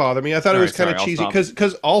 that didn't bother me. I thought it was kind of cheesy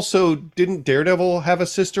because also didn't Daredevil have a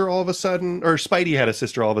sister all of a sudden, or Spidey had a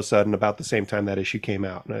sister all of a sudden about the same time that issue came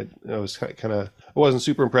out, and I was kind of I wasn't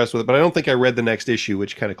super impressed with it, but I don't think I read the next issue,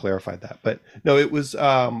 which kind of clarified that. But no, it was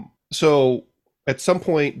so at some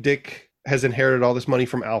point Dick has inherited all this money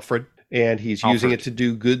from Alfred, and he's using it to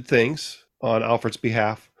do good things on Alfred's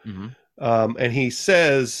behalf, and he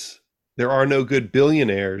says there are no good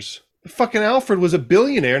billionaires. Fucking Alfred was a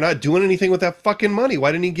billionaire, not doing anything with that fucking money.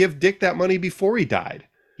 Why didn't he give Dick that money before he died?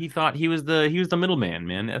 He thought he was the middleman,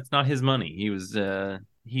 man. That's not his money. He was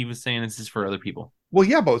saying this is for other people. Well,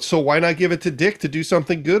 yeah, but so why not give it to Dick to do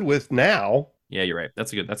something good with now? Yeah, you're right.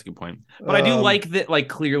 That's a good point. But I do like that. Like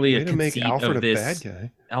clearly, a conceit Alfred of this. A bad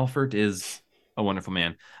guy. Alfred is a wonderful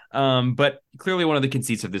man. But clearly, one of the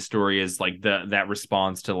conceits of this story is like that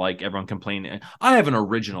response to like everyone complaining. I have an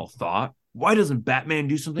original thought. Why doesn't Batman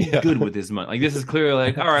do something good with his money? Like, this is clearly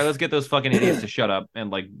like, all right, let's get those fucking idiots to shut up and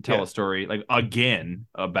like tell a story like again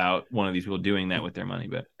about one of these people doing that with their money.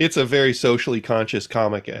 But it's a very socially conscious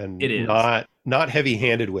comic, and it is not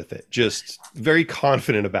heavy-handed with it, just very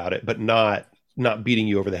confident about it, but not beating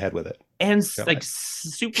you over the head with it. And like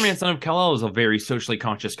Superman Son of Kal-El is a very socially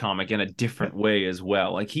conscious comic in a different way as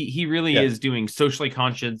well. Like he really is doing socially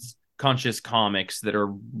conscious comics that are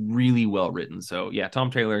really well written. So yeah, Tom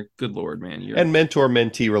Taylor, good Lord, man. And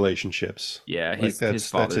mentor-mentee relationships. Yeah, his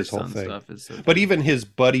that's his whole thing. Stuff is so but even his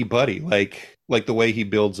buddy, like the way he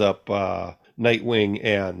builds up Nightwing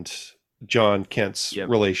and John Kent's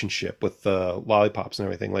relationship with the lollipops and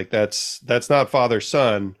everything, like that's not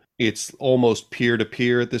father-son. It's almost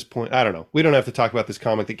peer-to-peer at this point. I don't know. We don't have to talk about this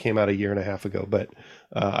comic that came out a year and a half ago, but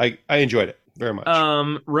I enjoyed it very much.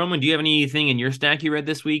 Roman, do you have anything in your stack you read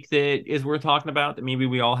this week that is worth talking about that maybe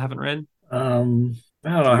we all haven't read? I don't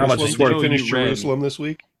know how much is worth finished Jerusalem this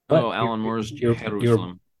week. Oh, Alan Moore's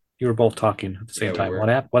Jerusalem. You were both talking at the same time.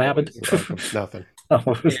 What happened? Nothing.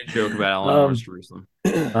 Joke about Alan Moore's Jerusalem.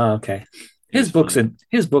 Okay. His books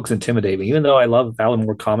intimidate me. Even though I love Alan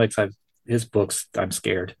Moore comics, his books I'm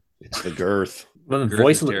scared. It's the girth. Well,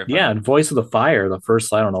 Voice of the Fire, the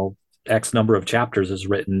first, I don't know, X number of chapters is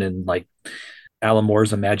written in like Alan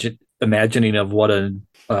Moore's imagining of what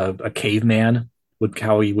a caveman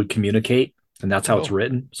how he would communicate, and that's how it's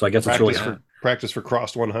written. So I guess it's really practice for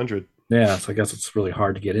Crossed 100. Yeah, so I guess it's really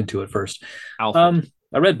hard to get into at first. I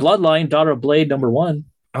read Bloodline, Daughter of Blade #1.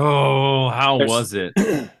 Oh, how was it?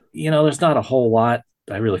 There's not a whole lot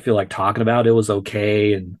I really feel like talking about. It was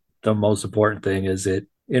okay, and the most important thing is it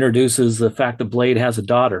introduces the fact that Blade has a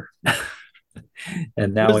daughter.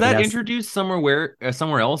 And now was that introduced somewhere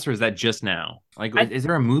else, or is that just now? Like, is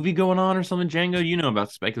there a movie going on or something, Django? You know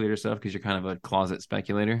about speculator stuff because you're kind of a closet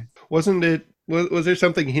speculator. Wasn't it? Was there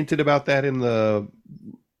something hinted about that in the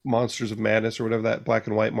Monsters of Madness or whatever that black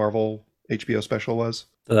and white Marvel HBO special was?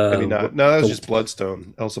 Maybe The not. No, that was just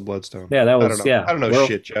Bloodstone. Elsa Bloodstone. yeah, that I don't was know. yeah. I don't know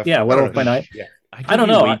shit, Jeff. Yeah, I don't Werewolf know by Night. shit. I I don't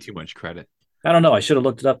give you know. way too much credit. I don't know. I should have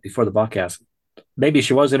looked it up before the podcast. Maybe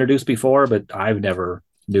she was introduced before, but I've never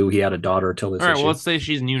knew he had a daughter till this All right, issue. well, let's say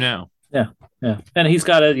she's new now. Yeah, and he's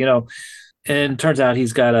got to, and turns out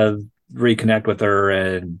he's got to reconnect with her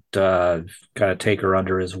and kind of take her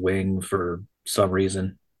under his wing for some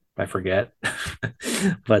reason. I forget,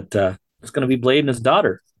 but it's going to be Blade and his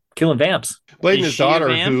daughter killing vamps. Blade and his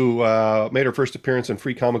daughter, who made her first appearance in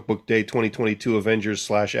Free Comic Book Day 2022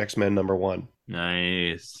 Avengers / X-Men #1.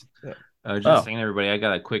 Nice. Yeah. Just saying, everybody, I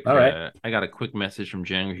got a quick right. I got a quick message from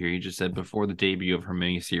Django here. He just said before the debut of her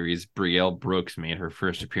miniseries, Brielle Brooks made her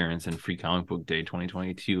first appearance in Free Comic Book Day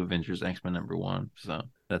 2022 Avengers X-Men #1. So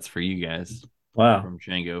that's for you guys. Wow. From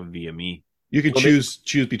Django via me. You can choose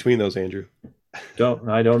between those, Andrew.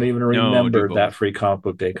 I don't even remember that Free Comic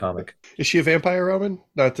Book Day comic. Is she a vampire, Roman?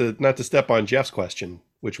 Not to step on Jeff's question,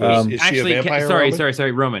 which was is actually, she a vampire?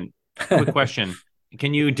 Sorry, Roman. Quick question.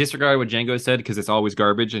 Can you disregard what Django said because it's always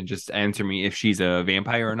garbage and just answer me if she's a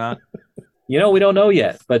vampire or not? We don't know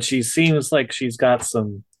yet, but she seems like she's got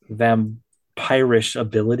some vampiric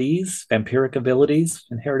abilities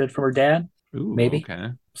inherited from her dad. Ooh, maybe.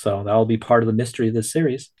 Okay. So that'll be part of the mystery of this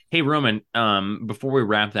series. Hey, Roman, before we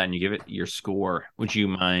wrap that and you give it your score, would you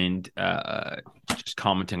mind just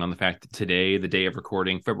commenting on the fact that today, the day of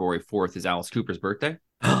recording, February 4th, is Alice Cooper's birthday?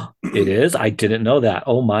 It is? I didn't know that.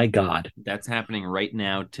 Oh, my God. That's happening right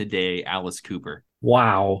now today, Alice Cooper.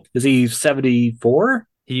 Wow. Is he 74?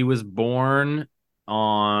 He was born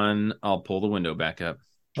on... I'll pull the window back up.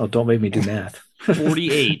 Oh, don't make me do math.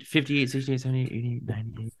 48, 58, 68, 78, 88,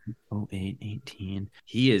 98, 08, 18.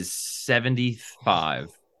 He is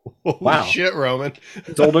 75. Wow. Shit, Roman.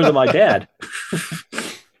 He's older than my dad.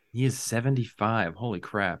 He is 75. Holy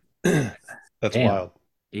crap. That's wild.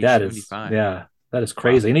 That is, yeah, that is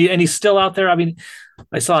crazy. Wow. And he's still out there. I mean,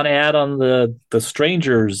 I saw an ad on the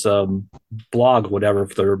Strangers blog, whatever,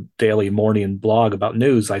 for their daily morning blog about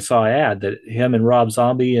news. I saw an ad that him and Rob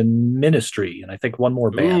Zombie and Ministry, and I think one more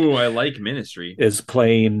band. Ooh, I like Ministry. Is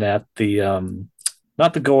playing at the,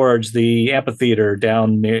 not the Gorge, the amphitheater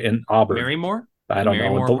down in Auburn. Marymore? I don't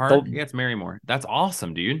know. Yeah, it's Marymore. That's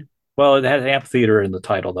awesome, dude. Well, it has an amphitheater in the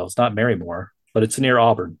title, though. It's not Marymore, but it's near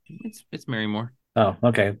Auburn. It's Marymore. Oh,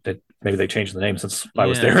 okay. Maybe they changed the name since I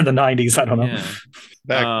was there in the 90s. I don't know. Yeah.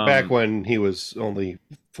 Back when he was only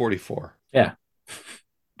 44. Yeah.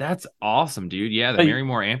 That's awesome, dude. Yeah, the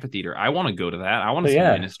Marymore Amphitheater. I want to go to that. I want to see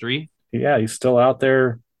Ministry. Yeah, he's still out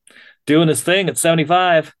there doing his thing at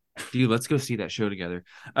 75. Dude, let's go see that show together.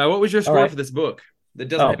 What was your score for this book that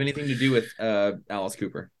doesn't have anything to do with Alice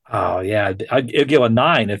Cooper? Oh, yeah. I'd give a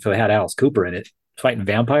 9 if it had Alice Cooper in it. Fighting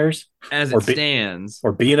vampires. As it stands.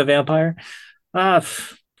 Or being a vampire.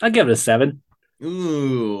 I'd give it a 7.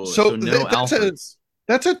 Ooh. So no Alfreds.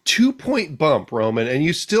 That's a 2-point bump, Roman, and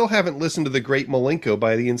you still haven't listened to The Great Malenko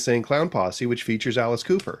by the Insane Clown Posse, which features Alice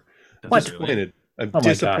Cooper. I'm disappointed. I'm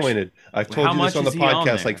disappointed. I've told you this on the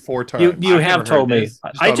podcast like 4 times. You have told me.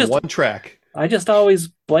 I just on one track. I just always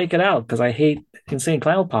blank it out because I hate Insane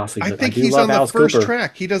Clown Posse. I think he's on the first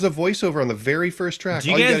track. He does a voiceover on the very first track.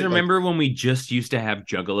 Do you guys remember when we just used to have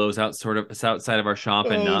juggalos outside of our shop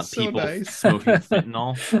and not so people smoking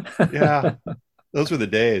fentanyl? Yeah. Those were the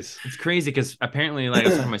days. It's crazy because apparently, like I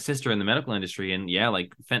was talking to my sister in the medical industry, and yeah,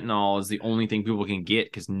 like fentanyl is the only thing people can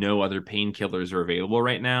get because no other painkillers are available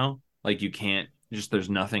right now. Like you can't there's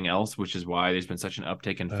nothing else, which is why there's been such an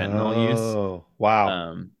uptick in fentanyl use. Oh,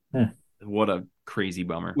 wow. What a crazy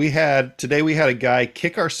bummer. We had a guy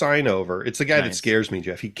kick our sign over. It's the guy that scares me,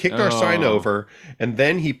 Jeff. He kicked our sign over and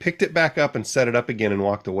then he picked it back up and set it up again and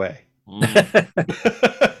walked away.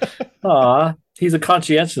 Aw, he's a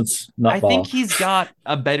conscientious nutball. I think he's got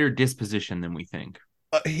a better disposition than we think.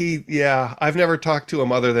 I've never talked to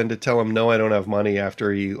him other than to tell him no, I don't have money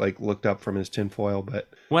after he looked up from his tinfoil. But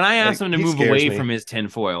when I asked him to move away from his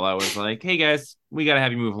tinfoil, I was like, "Hey guys, we got to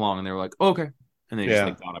have you move along," and they were like, "Okay," and they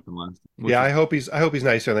just got up and left. I hope he's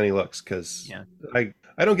nicer than he looks because I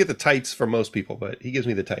don't get the tights from most people, but he gives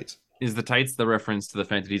me the tights. Is the tights the reference to the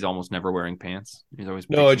fact that he's almost never wearing pants? He's always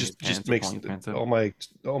it just makes all my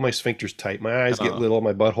sphincters tight. My eyes get little,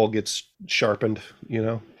 my butthole gets sharpened. You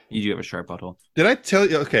know. You do have a sharp butthole. Did I tell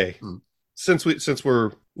you? Okay, since we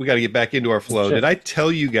got to get back into our flow. Did I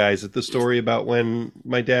tell you guys the story about when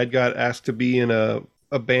my dad got asked to be in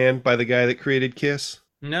a band by the guy that created Kiss?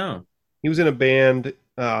 No, he was in a band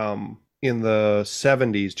in the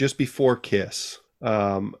 70s, just before Kiss,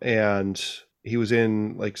 and he was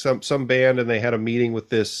in like some band, and they had a meeting with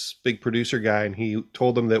this big producer guy, and he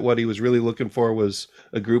told them that what he was really looking for was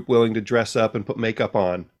a group willing to dress up and put makeup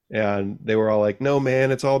on. And they were all like, "No,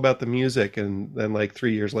 man, it's all about the music." And then like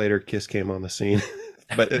 3 years later, Kiss came on the scene.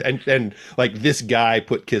 But and like this guy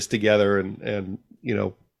put Kiss together and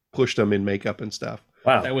pushed them in makeup and stuff.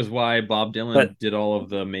 Wow, that was why Bob Dylan did all of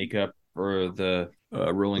the makeup for the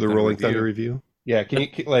Rolling Thunder review. Yeah, can you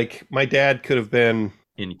like my dad could have been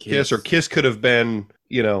in Kiss, or Kiss could have been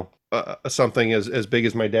something as big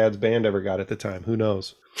as my dad's band ever got at the time. Who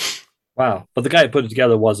knows? Wow, but the guy who put it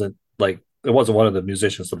together wasn't like. It wasn't one of the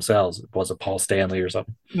musicians themselves. It wasn't Paul Stanley or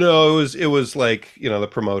something. No, it was like, the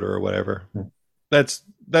promoter or whatever. That's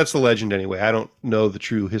the legend anyway. I don't know the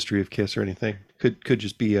true history of Kiss or anything. Could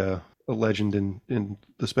just be a legend in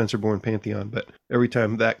the Spencer Bourne pantheon. But every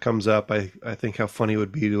time that comes up, I think how funny it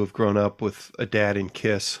would be to have grown up with a dad in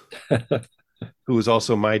Kiss, who was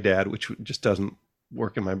also my dad, which just doesn't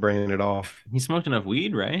work in my brain at all. He smoked enough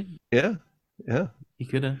weed, right? Yeah. He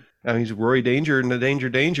could have. I mean, he's Roy Danger and the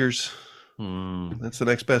Dangers. That's the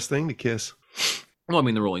next best thing to Kiss. Well, I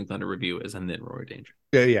mean, the Rolling Thunder review is, and then Roy Danger.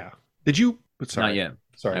 Yeah. Did you? Sorry. Not yet.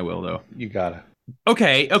 Sorry. I will, though. You gotta.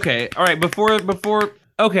 Okay. All right. Before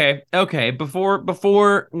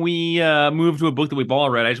we move to a book that we've all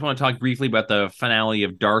read, I just want to talk briefly about the finale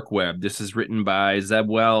of Dark Web. This is written by Zeb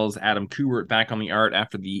Wells, Adam Kubert back on the art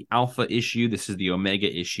after the Alpha issue. This is the Omega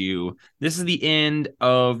issue. This is the end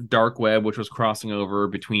of Dark Web, which was crossing over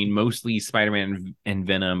between mostly Spider-Man and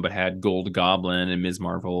Venom, but had Gold Goblin and Ms.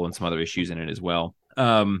 Marvel and some other issues in it as well.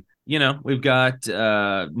 We've got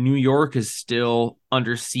New York is still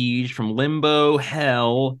under siege from Limbo,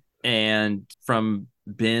 Hell, and from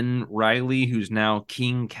Ben Reilly, who's now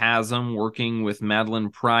King Chasm, working with Madeline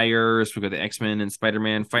Pryor. So we've got the X-Men and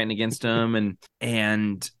Spider-Man fighting against him.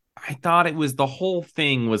 And I thought the whole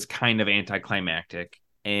thing was kind of anticlimactic.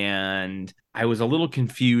 And I was a little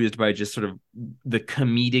confused by just sort of the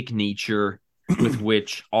comedic nature with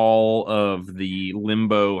which all of the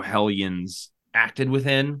Limbo Hellions acted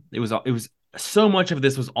within. It was so much of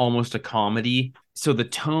this was almost a comedy. So the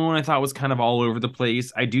tone I thought was kind of all over the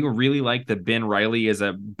place. I do really like the Ben Reilly as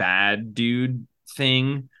a bad dude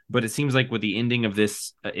thing, but it seems like with the ending of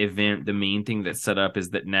this event, the main thing that's set up is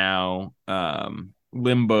that now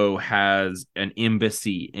Limbo has an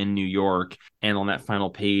embassy in New York, and on that final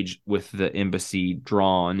page with the embassy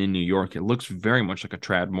drawn in New York, it looks very much like a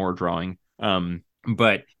Tradd Moore drawing.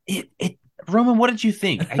 But it Roman, what did you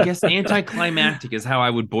think? I guess anticlimactic is how I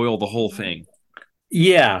would boil the whole thing.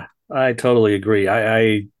 Yeah, I totally agree.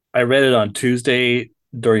 I read it on Tuesday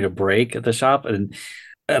during a break at the shop, and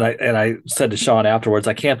I said to Sean afterwards,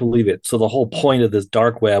 I can't believe it. So the whole point of this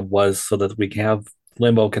Dark Web was so that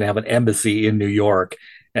Limbo can have an embassy in New York,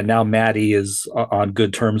 and now Maddie is on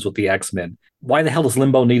good terms with the X-Men. Why the hell does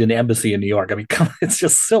Limbo need an embassy in New York? I mean, it's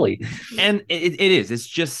just silly. And it is. It's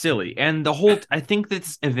just silly. And I think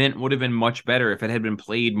this event would have been much better if it had been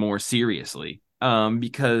played more seriously.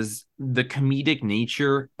 Because the comedic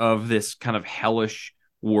nature of this kind of hellish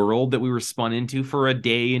world that we were spun into for a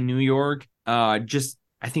day in New York, just,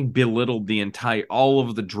 I think, belittled all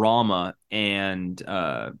of the drama and,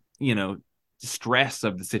 stress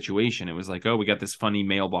of the situation. It was like, oh, we got this funny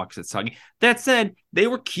mailbox that's talking. That said, they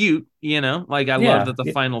were cute, like I love that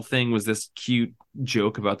the final thing was this cute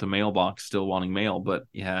joke about the mailbox still wanting mail. But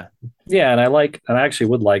yeah, and I actually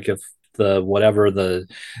would like if whatever the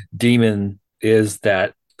demon is,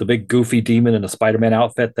 that the big goofy demon in a Spider-Man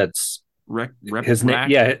outfit, that's his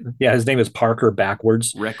name. His name is Parker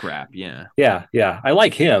backwards. Rap. Yeah. I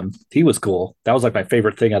like him. He was cool. That was like my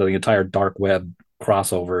favorite thing out of the entire Dark Web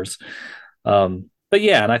crossovers. But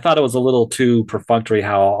yeah, and I thought it was a little too perfunctory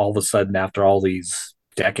how all of a sudden, after all these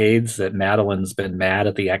decades, that Madeline's been mad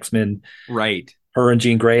at the X-Men. Right. Her and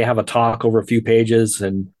Jean Grey have a talk over a few pages,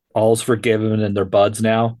 and all's forgiven, and they're buds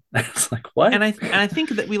now. It's like, what? And I think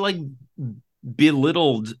that we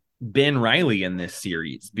belittled Ben Reilly in this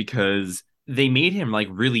series because they made him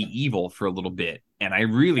really evil for a little bit, and I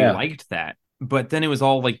really liked that. But then it was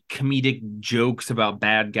all comedic jokes about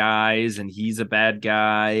bad guys, and he's a bad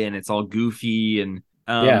guy, and it's all goofy. And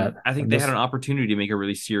I think they had an opportunity to make a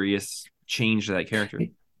really serious change to that character.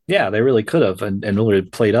 Yeah, they really could have, and really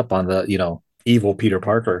played up on the evil Peter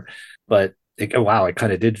Parker. But it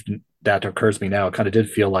kind of did. That occurs to me now. It kind of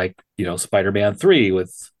did feel like Spider-Man 3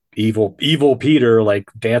 with evil Peter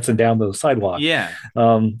dancing down the sidewalk. Yeah.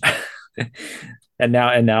 And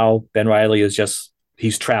now Ben Reilly is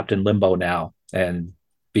he's trapped in Limbo now and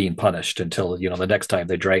being punished until the next time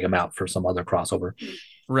they drag him out for some other crossover.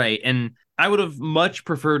 Right. And I would have much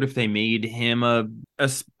preferred if they made him an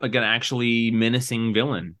actually menacing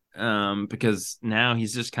villain. because now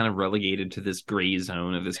he's just kind of relegated to this gray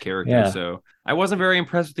zone of this character. Yeah. So I wasn't very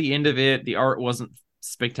impressed with the end of it. The art wasn't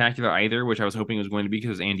spectacular either, which I was hoping it was going to be,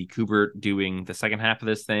 because Andy Kubert doing the second half of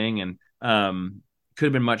this thing, and could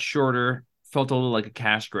have been much shorter. Felt a little like a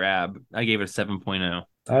cash grab. I gave it a 7.0.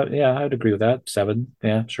 Yeah, I would agree with that. 7.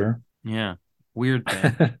 Yeah, sure. Yeah. Weird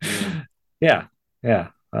thing. Yeah.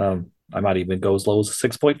 I might even go as low as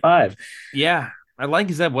 6.5. Yeah. I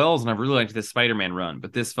like Zeb Wells, and I've really liked this Spider-Man run,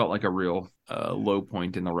 but this felt like a real low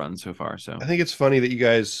point in the run so far. So I think it's funny that you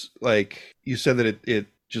guys, like, you said that it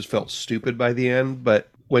just felt stupid by the end, but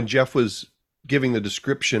when Jeff was giving the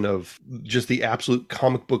description of just the absolute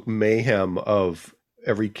comic book mayhem of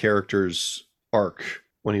every character's arc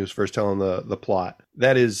when he was first telling the plot,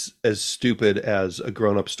 that is as stupid as a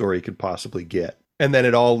grown-up story could possibly get. And then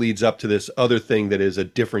it all leads up to this other thing that is a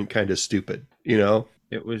different kind of stupid, you know?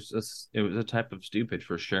 It was a type of stupid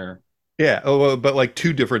for sure. Yeah, but like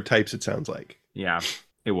 2 different types, it sounds like. Yeah,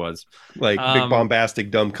 it was. Like big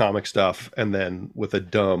bombastic, dumb comic stuff, and then with a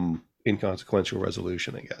dumb, inconsequential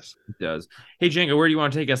resolution, I guess. It does. Hey, Django, where do you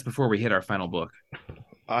want to take us before we hit our final book?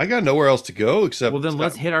 I got nowhere else to go except. Well, then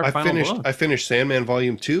let's hit our final book. I finished Sandman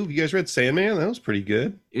Volume 2. You guys read Sandman? That was pretty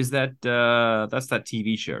good. Is that that's that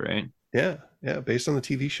TV show, right? Yeah, based on the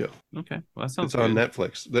TV show. Okay, well, that sounds good. On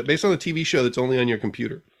Netflix. Based on the TV show that's only on your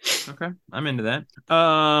computer. Okay, I'm into that.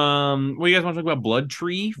 Well, you guys want to talk about Blood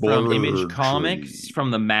Tree from Image Comics,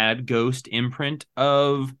 from the Mad Ghost imprint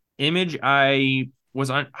of Image? I'm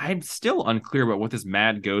still unclear about what this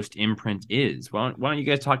Mad Ghost imprint is. Why don't you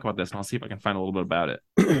guys talk about this, and I'll see if I can find a little bit about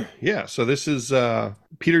it. Yeah, so this is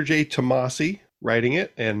Peter J. Tomasi writing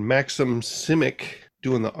it, and Maxim Simic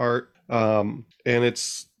doing the art. And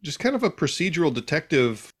it's just kind of a procedural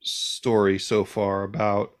detective story so far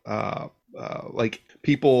about like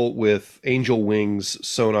people with angel wings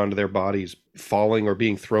sewn onto their bodies falling or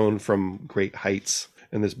being thrown from great heights,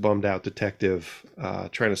 and this bummed out detective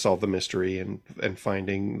trying to solve the mystery and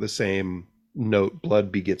finding the same note,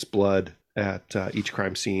 blood begets blood, at each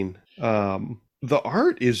crime scene. The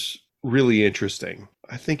art is really interesting.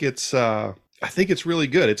 I think it's really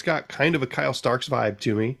good. It's got kind of a Kyle Starks vibe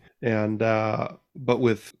to me, and but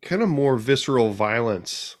with kind of more visceral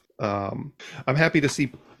violence. I'm happy to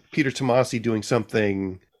see Peter Tomasi doing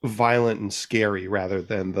something violent and scary rather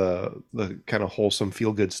than the kind of wholesome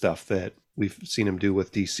feel-good stuff that we've seen him do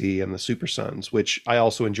with DC and the Super Sons, which I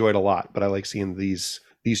also enjoyed a lot, but I like seeing these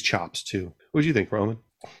chops too. What do you think, Roman?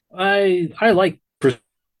 I like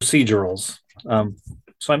procedurals,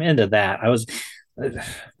 so I'm into that.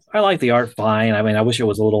 I like the art fine. I mean, I wish it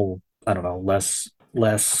was a little, I don't know, less.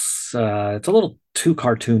 It's a little too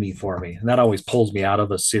cartoony for me, and that always pulls me out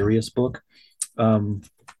of a serious book.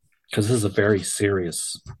 Because this is a very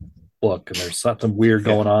serious book, and there's something weird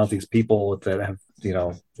going on with these people that have,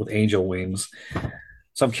 with angel wings.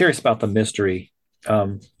 So I'm curious about the mystery.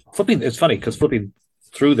 It's funny because flipping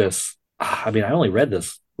through this, I mean, I only read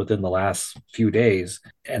this within the last few days,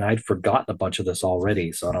 and I'd forgotten a bunch of this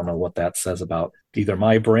already. So I don't know what that says about either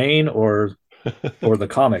my brain or the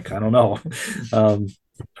comic. I don't know. I'm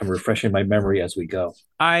refreshing my memory as we go.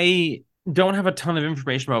 I don't have a ton of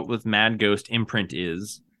information about what Mad Ghost imprint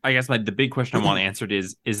is. I guess the big question I want answered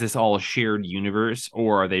is this all a shared universe,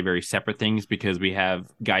 or are they very separate things? Because we have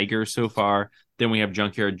Geiger so far, then we have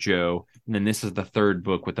Junkyard Joe, and then this is the third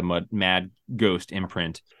book with the Mad Ghost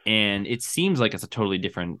imprint. And it seems like it's a totally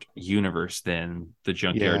different universe than the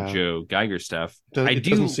Junkyard Joe Geiger stuff. It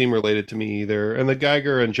doesn't seem related to me either. And the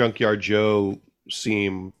Geiger and Junkyard Joe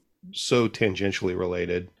seem so tangentially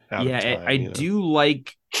related. I do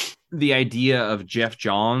like the idea of Jeff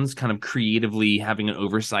Johns kind of creatively having an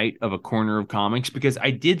oversight of a corner of comics, because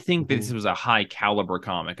I did think that this was a high caliber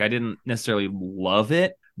comic. I didn't necessarily love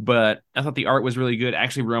it, but I thought the art was really good.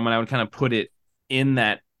 Actually, Roman, I would kind of put it in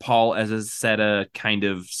that Paul Azaceta kind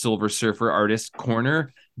of Silver Surfer artist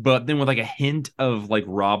corner, but then with like a hint of like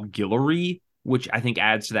Rob Guillory, which I think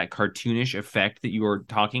adds to that cartoonish effect that you were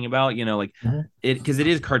talking about, because it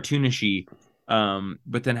is cartoonishy,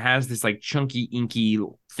 but then has this like chunky, inky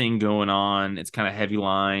thing going on. It's kind of heavy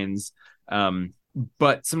lines,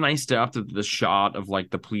 but some nice stuff. The shot of like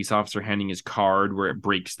the police officer handing his card where it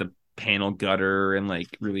breaks the panel gutter, and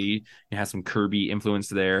like really it has some Kirby influence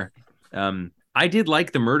there. I did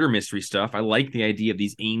like the murder mystery stuff. I like the idea of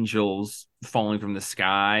these angels falling from the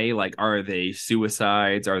sky. Like, are they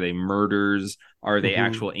suicides? Are they murders? Are they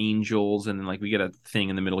actual angels? And then like we get a thing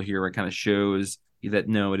in the middle here where it kind of shows that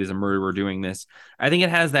no, it is a murderer doing this. I think it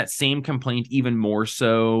has that same complaint, even more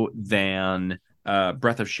so than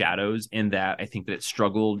Breath of Shadows, in that I think that it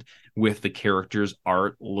struggled with the character's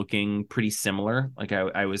art looking pretty similar. Like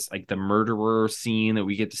I was like, the murderer scene that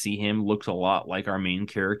we get to see him looks a lot like our main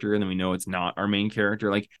character, and then we know it's not our main character.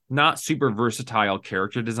 Like, not super versatile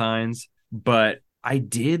character designs, but I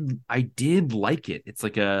did like it. It's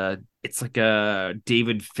like a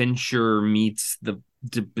David Fincher meets the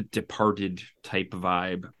Departed type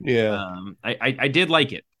vibe. Yeah. I did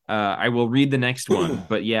like it. I will read the next one,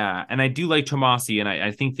 but yeah, and I do like Tomasi, and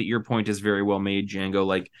I think that your point is very well made, Django.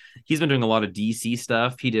 Like, he's been doing a lot of DC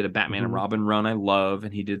stuff. He did a Batman and Robin run I love,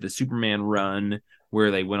 and he did the Superman run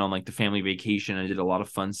where they went on like the family vacation and did a lot of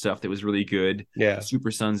fun stuff that was really good. Yeah.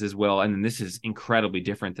 Super Sons as well, and then this is incredibly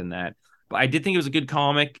different than that. But I did think it was a good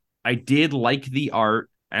comic. I did like the art,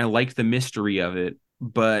 and I liked the mystery of it.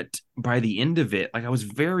 But by the end of it, like, I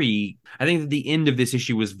think that the end of this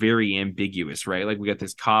issue was very ambiguous, right? Like, we got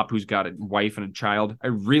this cop who's got a wife and a child. I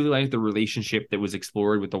really liked the relationship that was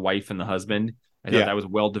explored with the wife and the husband. I thought that was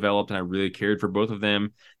well developed, and I really cared for both of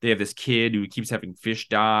them. They have this kid who keeps having fish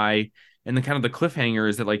die. And the kind of the cliffhanger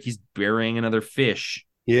is that, like, he's burying another fish.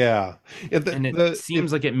 Yeah. And it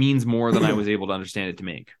seems like it means more than I was able to understand it to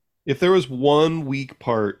make. If there was one weak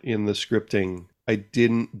part in the scripting, I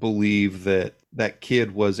didn't believe that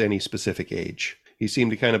kid was any specific age. He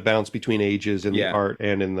seemed to kind of bounce between ages in the art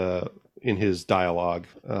and in his dialogue.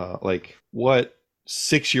 Like, what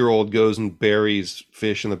 6-year-old goes and buries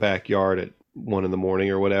fish in the backyard at 1 a.m.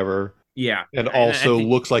 or whatever? Yeah. And also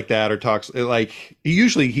looks like that or talks like,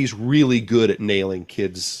 usually he's really good at nailing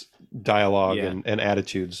kids' dialogue and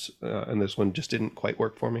attitudes. And this one just didn't quite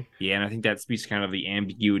work for me. Yeah. And I think that speaks kind of the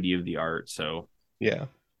ambiguity of the art. So yeah.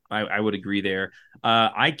 I would agree there.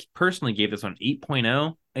 I personally gave this one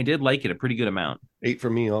 8.0. I did like it a pretty good amount. 8 for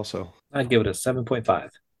me also. I'd give it a 7.5.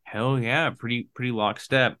 Hell yeah, pretty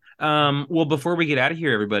lockstep. Well, before we get out of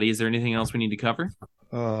here, everybody, is there anything else we need to cover?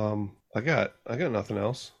 I got nothing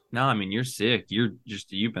else. No, I mean, you're sick. You've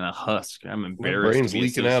been a husk. I'm embarrassed. My brain's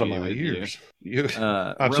leaking out of my ears.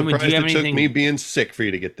 I'm Roman, surprised it took me being sick for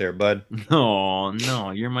you to get there, bud.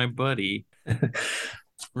 No, you're my buddy.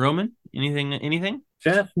 Roman, anything?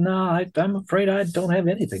 Jeff, no, I'm afraid I don't have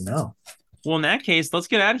anything now. Well, in that case, let's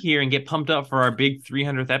get out of here and get pumped up for our big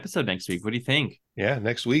 300th episode next week. What do you think? Yeah,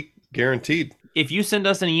 next week, guaranteed. If you send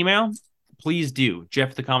us an email, please do.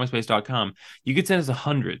 jeff@thecomicspace.com. You could send us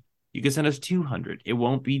 100. You could send us 200. It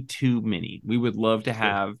won't be too many. We would love to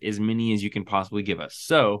have as many as you can possibly give us.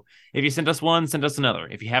 So if you sent us one, send us another.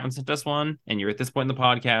 If you haven't sent us one and you're at this point in the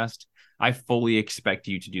podcast, I fully expect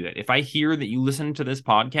you to do that. If I hear that you listen to this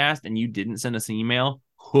podcast and you didn't send us an email,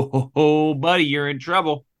 buddy, you're in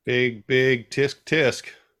trouble. Big tisk.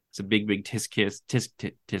 It's a big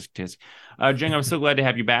tisk. Jeng, I'm so glad to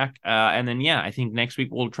have you back. And then, I think next week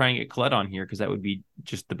we'll try and get Colette on here because that would be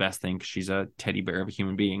just the best thing because she's a teddy bear of a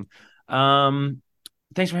human being.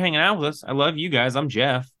 Thanks for hanging out with us. I love you guys. I'm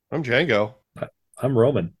Jeff. I'm Django. I'm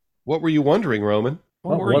Roman. What were you wondering, Roman?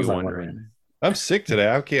 What were you wondering? I'm sick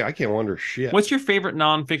today. I can't wonder shit. What's your favorite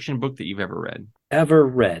nonfiction book that you've ever read?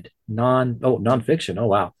 Nonfiction. Oh,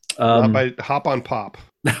 wow. Not by Hop on Pop.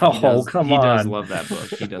 Come on. He does love that book.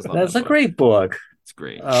 He does love That's that a great book. It's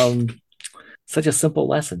great. Such a simple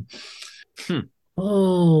lesson.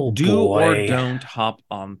 Oh, do boy. or don't hop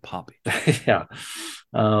on Poppy. Yeah.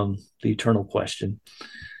 The eternal question.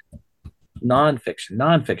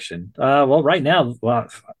 Nonfiction. Well, right now,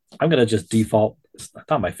 I'm going to just default. It's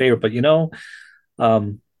not my favorite, but now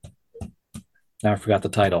I forgot the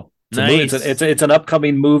title. It's an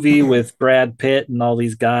upcoming movie with Brad Pitt and all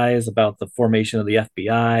these guys about the formation of the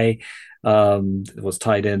FBI. It was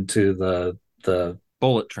tied into the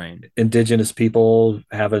Bullet Train. Indigenous people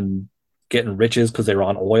getting riches because they were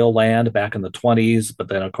on oil land back in the 1920s. But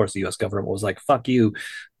then, of course, the U.S. government was like, fuck you.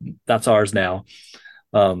 That's ours now.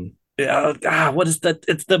 What is that?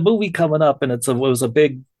 It's the movie coming up, and it was a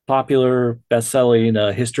big, popular, best-selling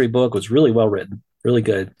history book. It was really well written. Really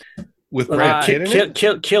good. With Brad Pitt in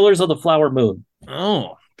it? Killers of the Flower Moon.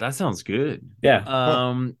 Oh, that sounds good.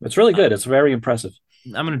 Yeah. It's really good. It's very impressive.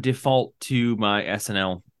 I'm going to default to my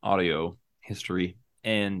SNL audio history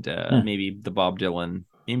and maybe the Bob Dylan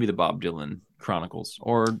Chronicles,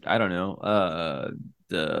 or I don't know,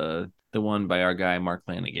 the one by our guy Mark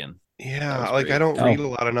Lanigan. Yeah, like great. I don't read a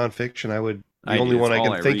lot of nonfiction. The only one I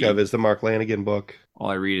can think of is the Mark Lanigan book. All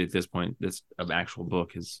I read at this point, this actual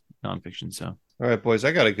book, is nonfiction. So, all right, boys,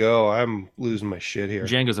 I gotta go. I'm losing my shit here.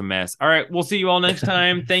 Django's a mess. All right, we'll see you all next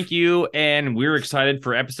time. Thank you, and we're excited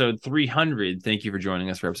for episode 300. Thank you for joining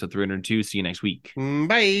us for episode 302. See you next week.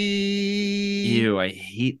 Bye. Ew, I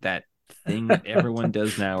hate that thing that everyone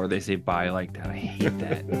does now, where they say bye like that. I hate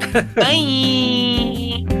that.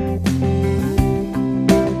 Bye.